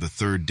morning of the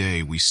 3rd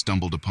day, we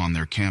stumbled upon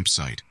their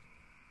campsite,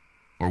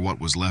 or what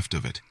was left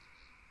of it.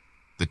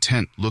 The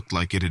tent looked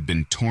like it had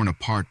been torn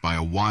apart by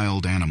a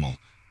wild animal,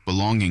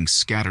 belongings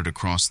scattered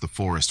across the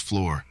forest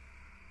floor.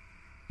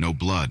 No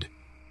blood.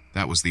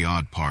 That was the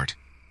odd part.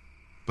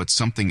 But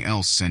something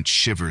else sent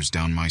shivers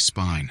down my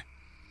spine.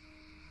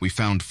 We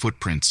found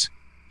footprints,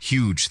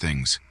 huge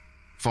things,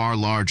 far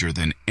larger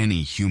than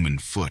any human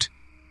foot,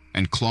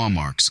 and claw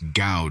marks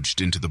gouged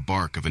into the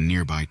bark of a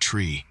nearby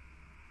tree.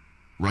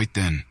 Right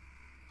then,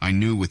 I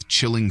knew with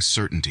chilling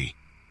certainty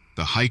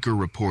the hiker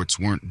reports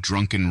weren't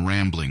drunken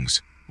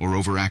ramblings or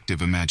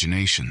overactive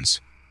imaginations.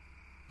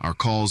 Our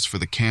calls for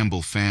the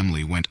Campbell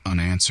family went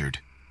unanswered.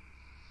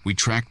 We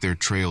tracked their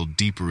trail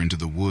deeper into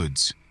the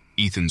woods,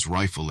 Ethan's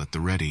rifle at the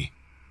ready.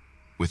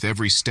 With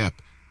every step,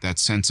 that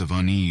sense of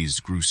unease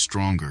grew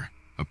stronger,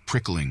 a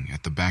prickling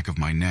at the back of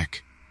my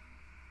neck.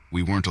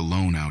 We weren't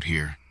alone out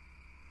here.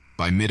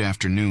 By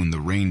mid-afternoon, the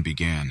rain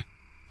began,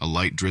 a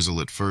light drizzle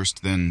at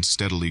first, then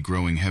steadily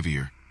growing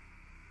heavier.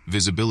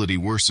 Visibility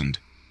worsened,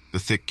 the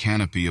thick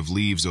canopy of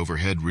leaves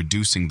overhead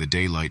reducing the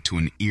daylight to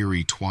an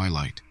eerie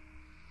twilight.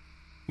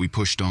 We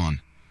pushed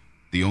on,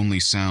 the only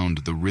sound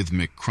the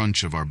rhythmic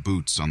crunch of our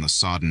boots on the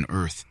sodden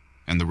earth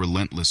and the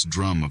relentless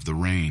drum of the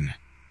rain.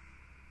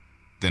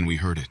 Then we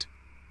heard it,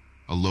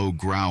 a low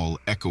growl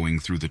echoing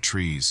through the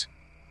trees.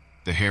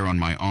 The hair on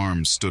my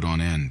arms stood on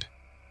end.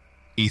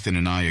 Ethan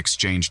and I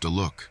exchanged a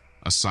look,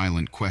 a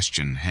silent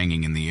question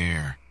hanging in the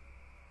air.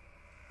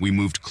 We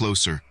moved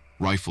closer,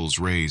 rifles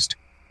raised,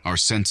 our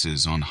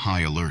senses on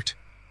high alert.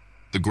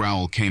 The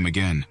growl came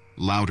again,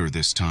 louder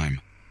this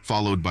time,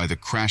 followed by the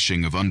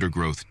crashing of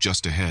undergrowth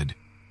just ahead.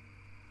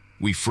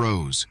 We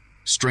froze,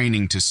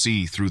 straining to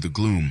see through the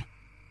gloom.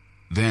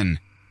 Then,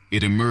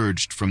 it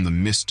emerged from the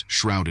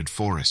mist-shrouded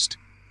forest.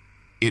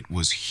 It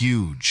was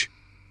huge,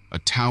 a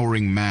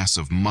towering mass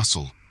of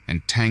muscle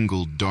and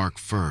tangled dark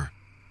fur.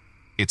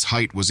 Its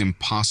height was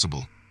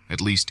impossible,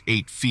 at least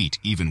 8 feet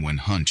even when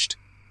hunched.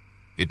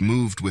 It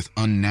moved with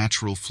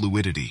unnatural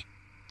fluidity,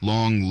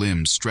 long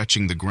limbs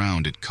stretching the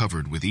ground it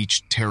covered with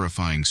each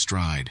terrifying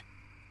stride.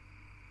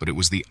 But it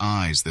was the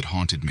eyes that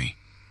haunted me,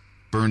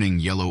 burning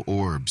yellow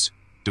orbs,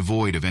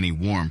 devoid of any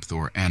warmth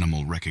or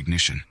animal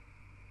recognition.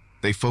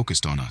 They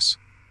focused on us,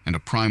 and a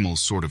primal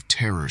sort of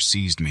terror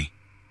seized me.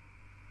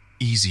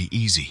 "Easy,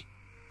 easy,"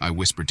 I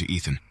whispered to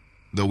Ethan,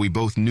 though we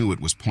both knew it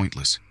was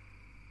pointless.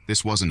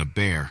 This wasn't a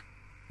bear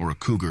or a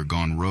cougar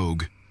gone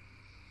rogue.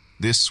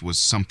 This was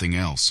something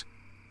else,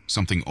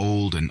 something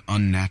old and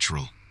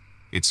unnatural,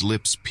 its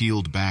lips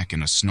peeled back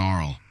in a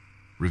snarl,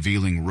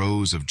 revealing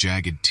rows of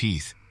jagged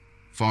teeth,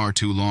 far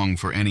too long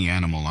for any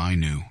animal I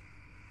knew.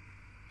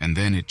 And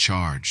then it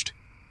charged.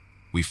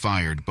 We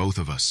fired, both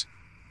of us,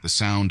 the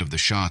sound of the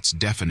shots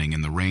deafening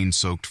in the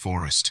rain-soaked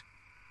forest.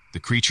 The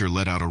creature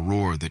let out a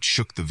roar that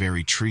shook the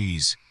very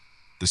trees,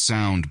 the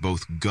sound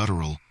both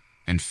guttural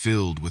and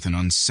filled with an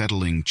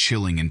unsettling,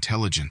 chilling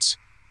intelligence.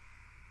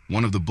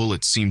 One of the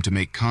bullets seemed to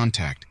make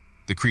contact,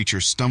 the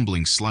creature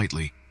stumbling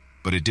slightly,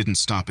 but it didn't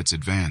stop its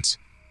advance.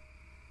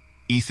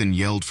 Ethan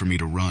yelled for me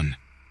to run.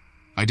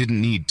 I didn't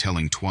need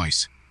telling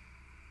twice.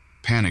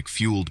 Panic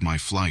fueled my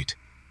flight.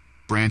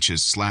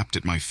 Branches slapped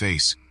at my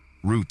face,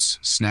 roots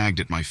snagged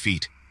at my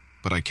feet,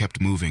 but I kept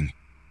moving,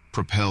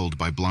 propelled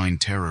by blind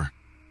terror.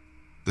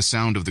 The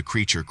sound of the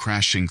creature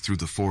crashing through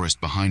the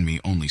forest behind me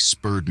only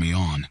spurred me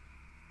on.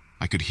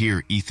 I could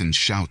hear Ethan's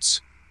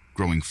shouts,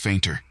 growing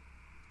fainter.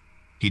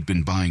 He'd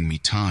been buying me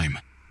time.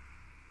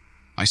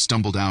 I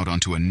stumbled out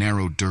onto a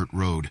narrow dirt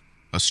road,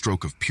 a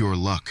stroke of pure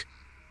luck.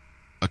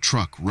 A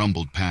truck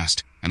rumbled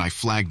past, and I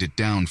flagged it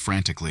down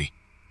frantically.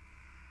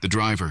 The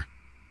driver,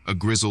 a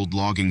grizzled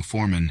logging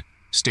foreman,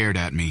 stared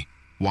at me,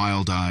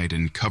 wild-eyed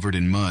and covered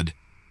in mud,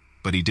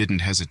 but he didn't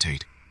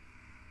hesitate.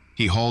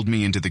 He hauled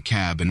me into the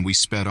cab and we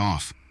sped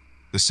off,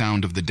 the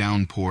sound of the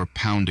downpour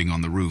pounding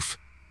on the roof.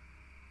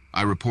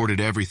 I reported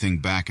everything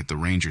back at the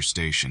ranger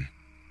station.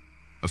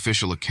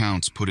 Official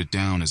accounts put it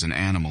down as an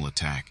animal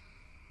attack.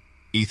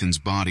 Ethan's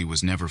body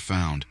was never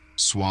found,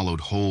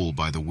 swallowed whole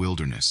by the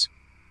wilderness.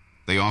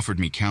 They offered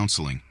me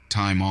counseling,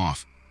 time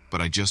off,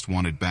 but I just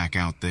wanted back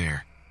out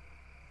there.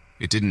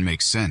 It didn't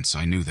make sense,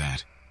 I knew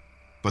that.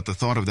 But the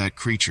thought of that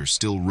creature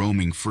still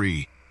roaming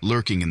free,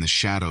 lurking in the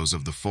shadows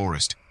of the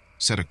forest,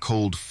 set a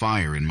cold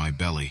fire in my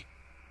belly.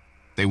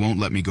 They won't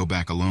let me go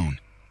back alone.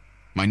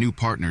 My new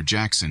partner,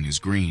 Jackson, is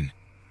green.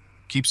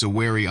 Keeps a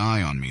wary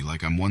eye on me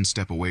like I'm one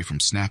step away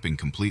from snapping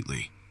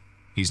completely.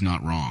 He's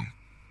not wrong.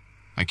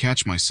 I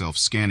catch myself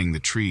scanning the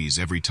trees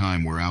every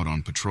time we're out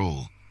on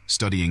patrol,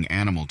 studying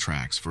animal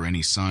tracks for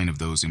any sign of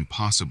those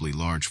impossibly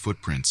large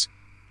footprints,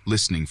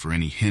 listening for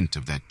any hint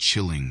of that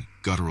chilling,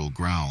 guttural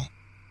growl.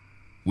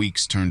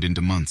 Weeks turned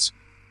into months,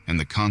 and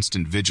the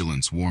constant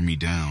vigilance wore me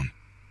down.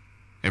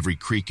 Every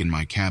creak in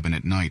my cabin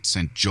at night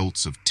sent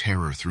jolts of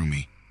terror through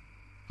me.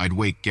 I'd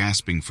wake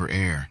gasping for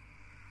air,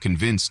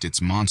 convinced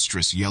its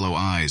monstrous yellow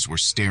eyes were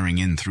staring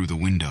in through the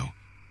window.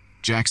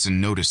 Jackson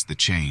noticed the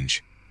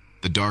change,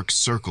 the dark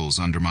circles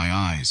under my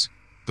eyes,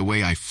 the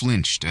way I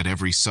flinched at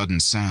every sudden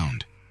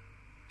sound.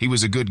 He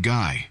was a good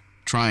guy,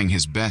 trying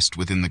his best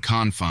within the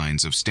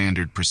confines of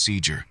standard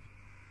procedure.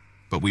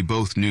 But we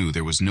both knew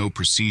there was no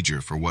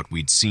procedure for what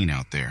we'd seen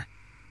out there.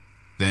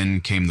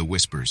 Then came the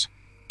whispers,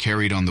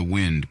 carried on the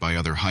wind by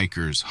other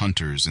hikers,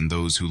 hunters, and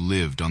those who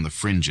lived on the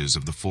fringes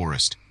of the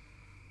forest.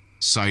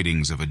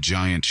 Sightings of a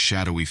giant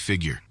shadowy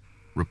figure,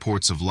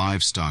 reports of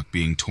livestock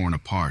being torn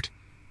apart,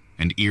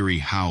 and eerie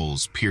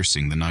howls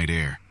piercing the night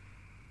air.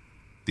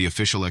 The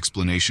official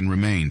explanation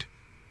remained: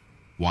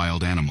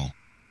 wild animal,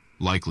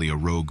 likely a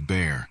rogue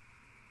bear.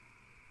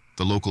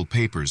 The local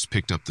papers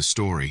picked up the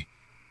story,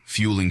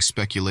 fueling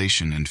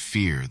speculation and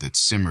fear that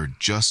simmered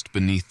just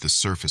beneath the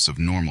surface of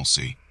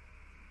normalcy.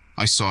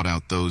 I sought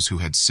out those who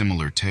had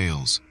similar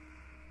tales.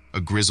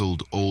 A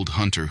grizzled old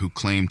hunter who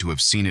claimed to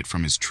have seen it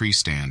from his tree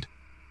stand,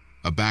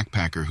 a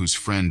backpacker whose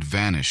friend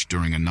vanished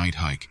during a night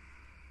hike,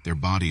 their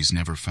bodies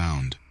never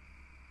found.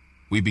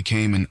 We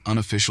became an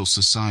unofficial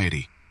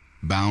society,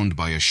 bound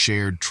by a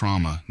shared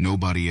trauma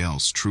nobody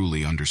else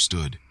truly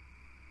understood.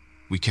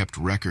 We kept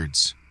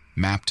records,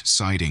 mapped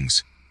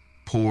sightings,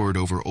 pored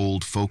over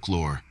old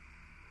folklore,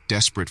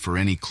 desperate for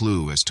any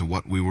clue as to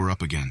what we were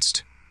up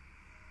against.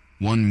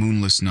 One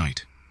moonless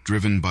night,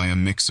 driven by a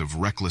mix of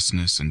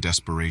recklessness and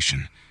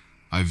desperation,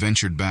 I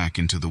ventured back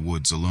into the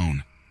woods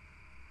alone.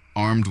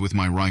 Armed with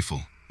my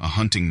rifle, a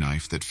hunting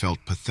knife that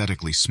felt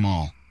pathetically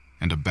small,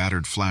 and a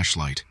battered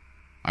flashlight,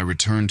 I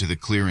returned to the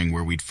clearing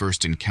where we'd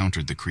first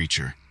encountered the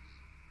creature.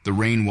 The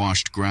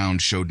rain-washed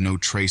ground showed no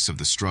trace of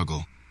the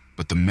struggle,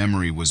 but the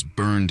memory was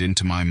burned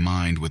into my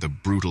mind with a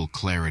brutal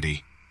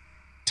clarity.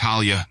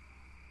 "Talia,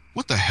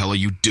 what the hell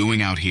are you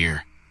doing out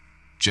here?"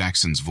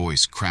 Jackson's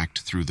voice cracked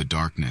through the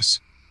darkness,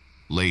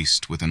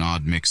 laced with an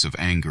odd mix of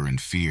anger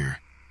and fear.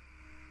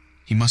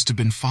 "He must have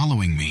been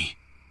following me."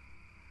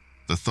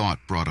 The thought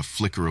brought a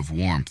flicker of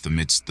warmth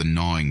amidst the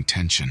gnawing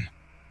tension.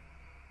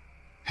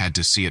 "Had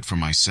to see it for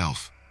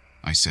myself,"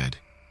 I said,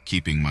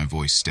 keeping my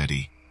voice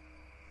steady.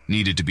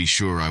 "Needed to be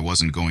sure I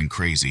wasn't going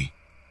crazy."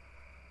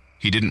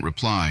 He didn't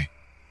reply,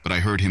 but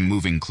I heard him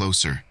moving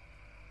closer,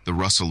 the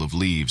rustle of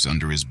leaves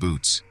under his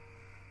boots.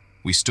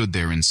 We stood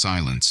there in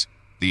silence,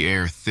 the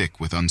air thick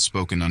with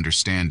unspoken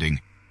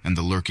understanding and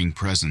the lurking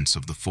presence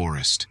of the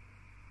forest.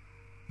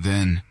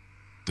 Then,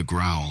 the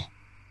growl.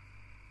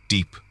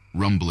 Deep,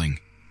 rumbling,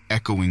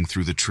 echoing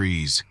through the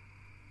trees.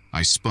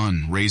 I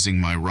spun, raising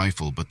my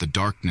rifle, but the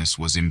darkness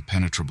was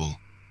impenetrable.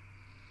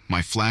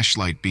 My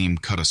flashlight beam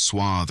cut a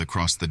swath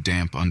across the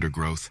damp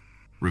undergrowth,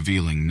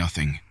 revealing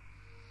nothing.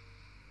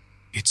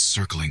 "It's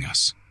circling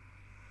us,"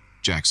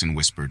 Jackson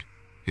whispered,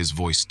 his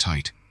voice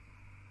tight.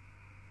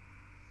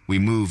 We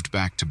moved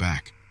back to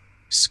back,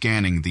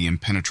 scanning the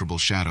impenetrable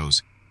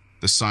shadows,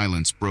 the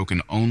silence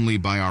broken only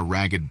by our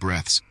ragged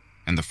breaths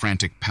and the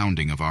frantic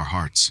pounding of our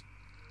hearts.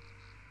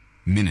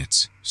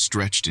 Minutes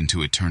stretched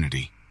into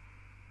eternity.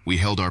 We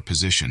held our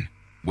position,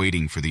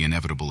 waiting for the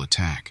inevitable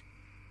attack.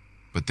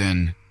 But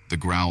then the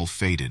growl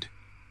faded,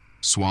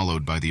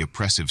 swallowed by the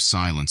oppressive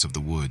silence of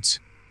the woods.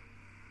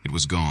 It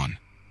was gone,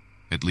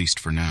 at least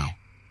for now.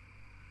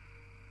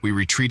 We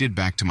retreated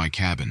back to my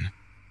cabin,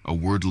 a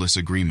wordless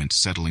agreement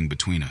settling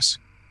between us.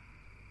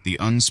 The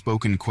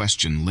unspoken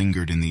question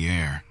lingered in the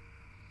air.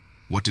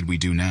 What did we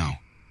do now?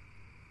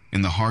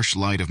 In the harsh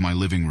light of my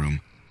living room,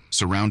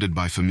 surrounded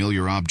by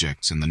familiar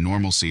objects and the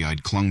normalcy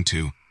I'd clung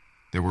to,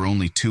 there were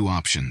only two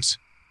options: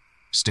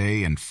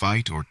 stay and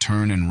fight or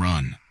turn and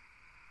run.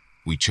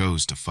 We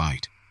chose to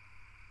fight.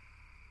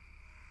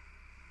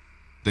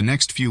 The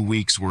next few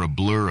weeks were a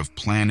blur of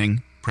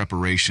planning,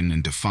 preparation,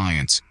 and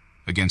defiance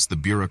against the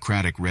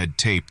bureaucratic red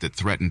tape that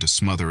threatened to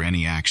smother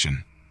any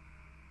action.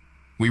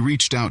 We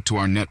reached out to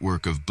our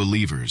network of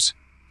believers,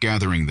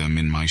 gathering them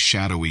in my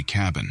shadowy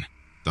cabin: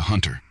 the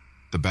hunter,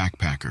 the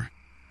backpacker,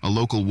 a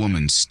local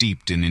woman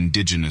steeped in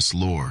indigenous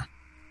lore.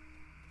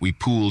 We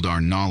pooled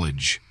our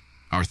knowledge,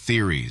 our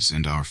theories,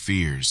 and our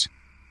fears.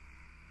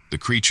 The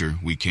creature,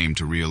 we came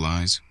to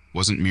realize,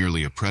 wasn't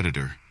merely a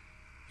predator.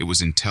 It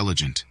was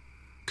intelligent,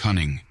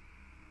 cunning.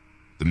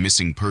 The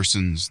missing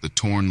persons, the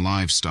torn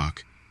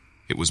livestock,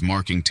 it was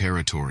marking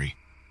territory,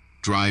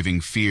 driving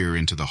fear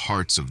into the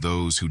hearts of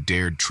those who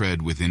dared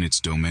tread within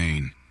its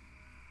domain.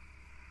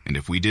 And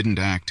if we didn't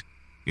act,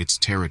 its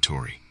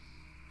territory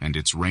and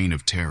its reign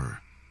of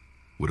terror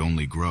would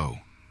only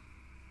grow.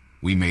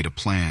 We made a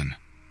plan,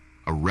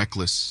 a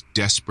reckless,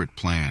 desperate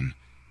plan,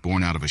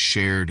 born out of a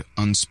shared,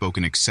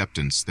 unspoken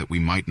acceptance that we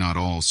might not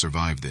all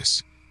survive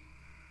this.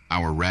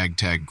 Our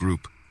ragtag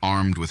group,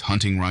 armed with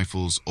hunting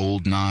rifles,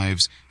 old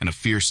knives, and a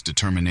fierce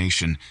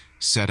determination,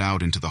 set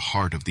out into the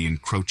heart of the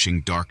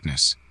encroaching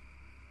darkness.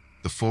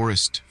 The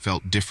forest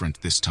felt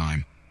different this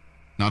time,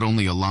 not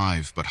only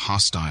alive but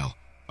hostile,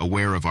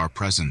 aware of our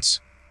presence.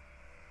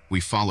 We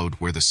followed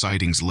where the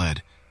sightings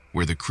led,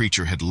 where the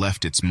creature had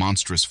left its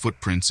monstrous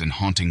footprints and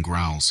haunting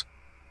growls.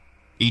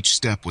 Each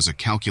step was a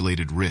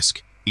calculated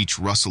risk, each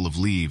rustle of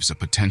leaves a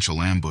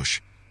potential ambush.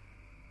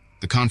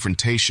 The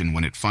confrontation,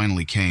 when it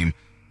finally came,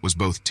 was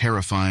both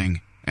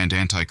terrifying and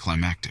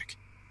anticlimactic.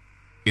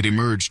 It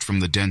emerged from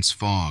the dense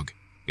fog,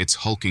 its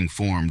hulking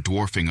form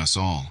dwarfing us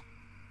all.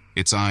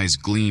 Its eyes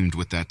gleamed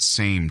with that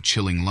same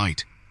chilling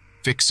light,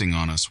 fixing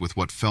on us with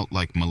what felt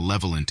like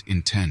malevolent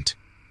intent.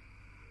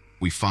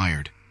 We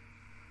fired.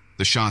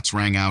 The shots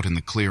rang out in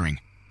the clearing,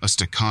 a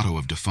staccato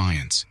of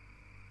defiance.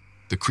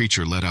 The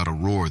creature let out a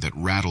roar that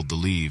rattled the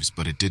leaves,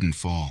 but it didn't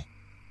fall.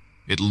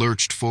 It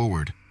lurched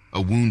forward,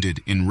 a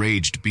wounded,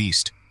 enraged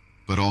beast,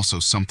 but also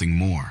something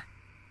more.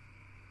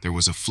 There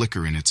was a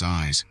flicker in its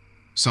eyes,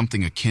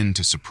 something akin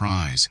to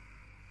surprise,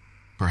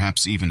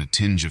 perhaps even a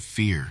tinge of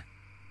fear.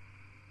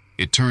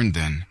 It turned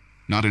then,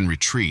 not in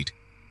retreat,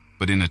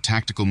 but in a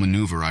tactical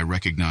maneuver I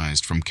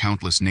recognized from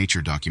countless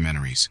nature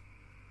documentaries.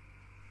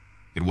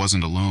 It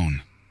wasn't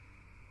alone.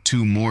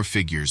 2 more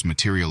figures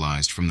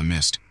materialized from the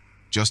mist,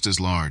 just as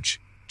large,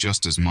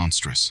 just as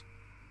monstrous.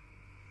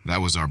 That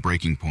was our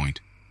breaking point.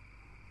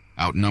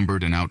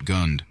 Outnumbered and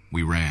outgunned,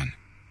 we ran.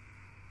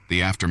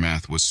 The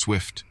aftermath was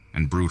swift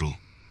and brutal.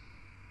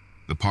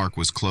 The park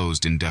was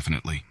closed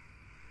indefinitely.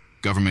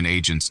 Government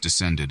agents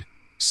descended,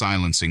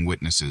 silencing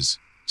witnesses,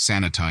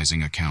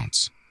 sanitizing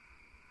accounts.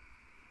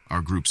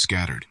 Our group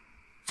scattered,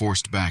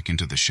 forced back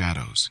into the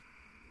shadows.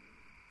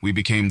 We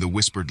became the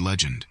whispered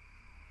legend,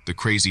 the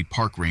crazy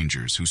park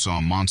rangers who saw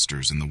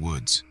monsters in the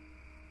woods.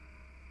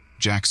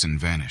 Jackson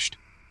vanished.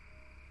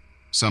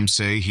 Some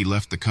say he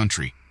left the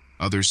country.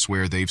 Others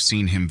swear they've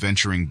seen him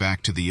venturing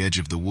back to the edge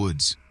of the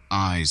woods,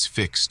 eyes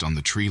fixed on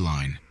the tree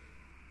line.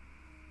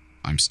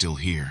 I'm still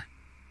here.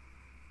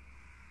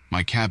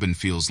 My cabin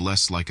feels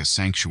less like a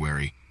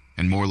sanctuary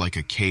and more like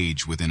a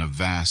cage within a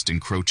vast,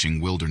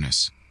 encroaching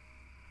wilderness.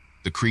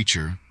 The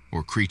creature,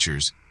 or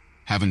creatures,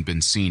 haven't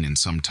been seen in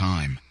some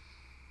time.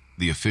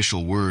 The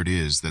official word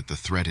is that the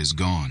threat is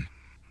gone,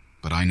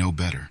 but I know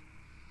better.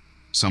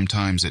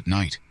 Sometimes at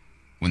night,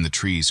 when the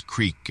trees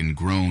creak and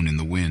groan in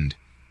the wind,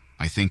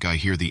 I think I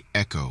hear the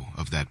echo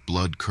of that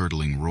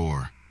blood-curdling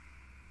roar.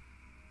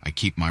 I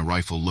keep my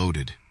rifle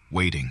loaded,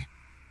 waiting,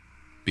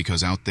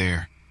 because out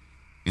there,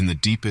 in the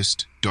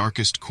deepest,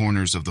 darkest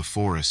corners of the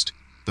forest,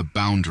 the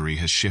boundary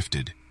has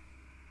shifted.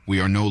 We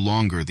are no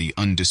longer the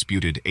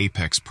undisputed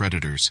apex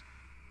predators,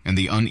 and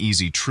the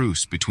uneasy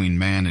truce between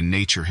man and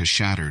nature has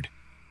shattered,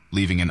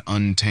 leaving an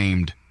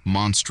untamed,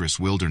 monstrous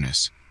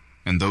wilderness,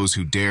 and those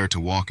who dare to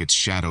walk its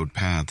shadowed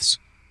paths,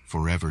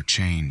 forever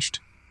changed.